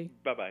 goodbye.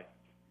 Bye-bye.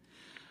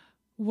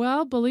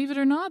 Well, believe it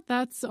or not,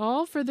 that's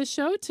all for the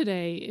show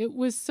today. It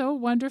was so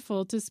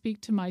wonderful to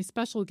speak to my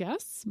special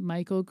guests,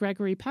 Michael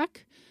Gregory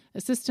Peck,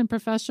 Assistant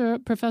Professor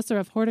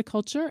of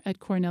Horticulture at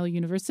Cornell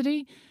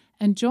University,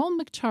 and Joel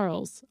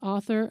McCharles,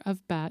 author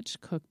of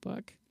Batch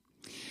Cookbook.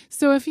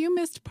 So if you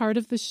missed part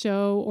of the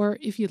show, or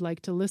if you'd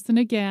like to listen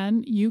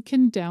again, you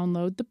can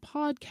download the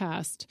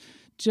podcast.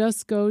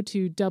 Just go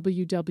to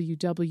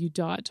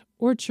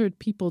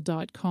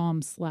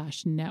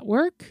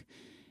www.orchardpeople.com/network,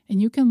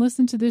 and you can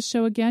listen to this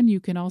show again. You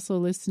can also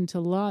listen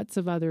to lots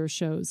of other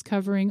shows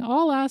covering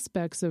all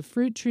aspects of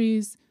fruit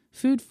trees,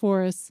 food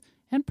forests,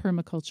 and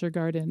permaculture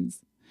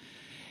gardens.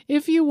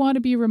 If you want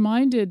to be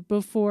reminded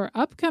before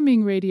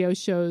upcoming radio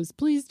shows,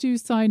 please do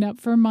sign up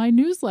for my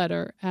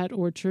newsletter at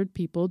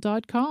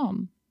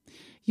orchardpeople.com.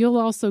 You'll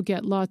also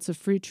get lots of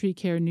fruit tree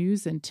care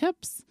news and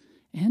tips,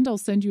 and I'll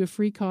send you a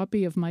free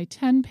copy of my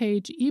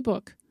 10-page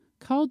ebook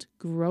called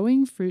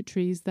Growing Fruit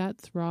Trees That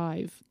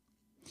Thrive.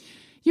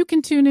 You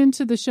can tune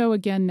into the show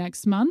again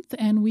next month,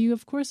 and we,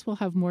 of course, will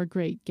have more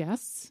great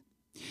guests.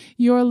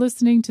 You're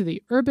listening to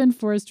the Urban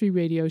Forestry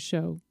Radio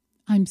Show.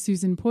 I'm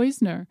Susan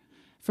Poizner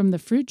from the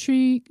Fruit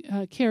Tree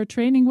Care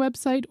Training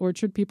website,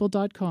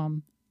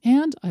 orchardpeople.com.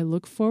 And I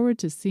look forward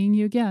to seeing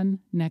you again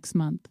next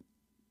month.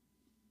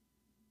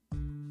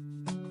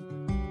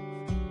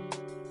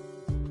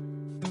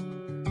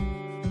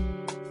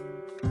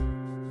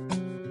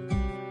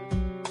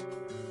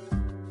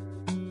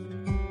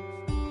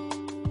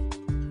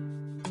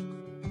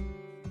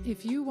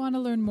 If you want to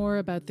learn more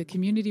about the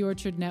Community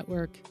Orchard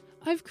Network,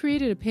 I've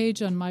created a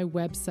page on my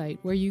website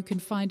where you can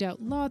find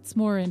out lots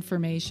more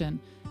information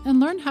and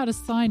learn how to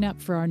sign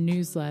up for our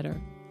newsletter.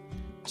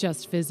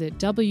 Just visit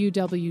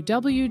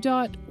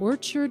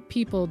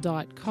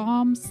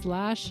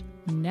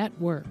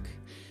www.orchardpeople.com/network.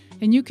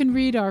 And you can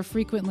read our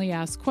frequently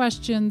asked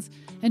questions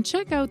and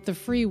check out the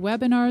free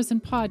webinars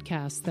and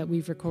podcasts that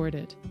we've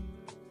recorded.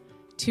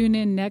 Tune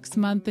in next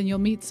month and you'll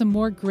meet some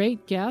more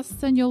great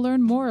guests and you'll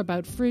learn more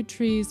about fruit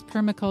trees,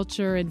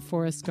 permaculture, and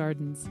forest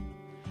gardens.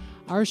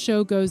 Our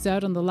show goes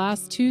out on the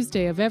last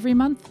Tuesday of every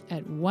month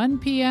at 1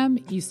 p.m.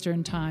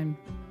 Eastern Time.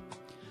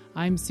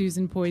 I'm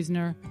Susan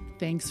Poizner.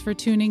 Thanks for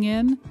tuning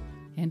in,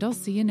 and I'll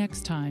see you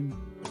next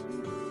time.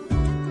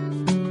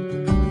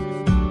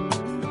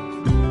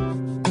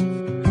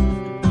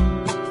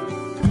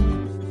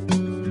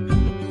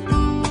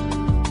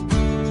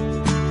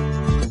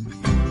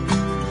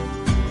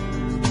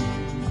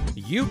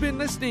 You've been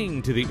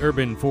listening to the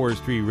Urban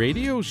Forestry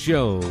Radio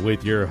Show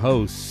with your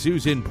host,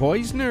 Susan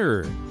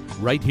Poizner,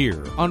 right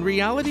here on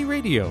Reality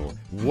Radio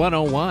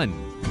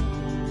 101.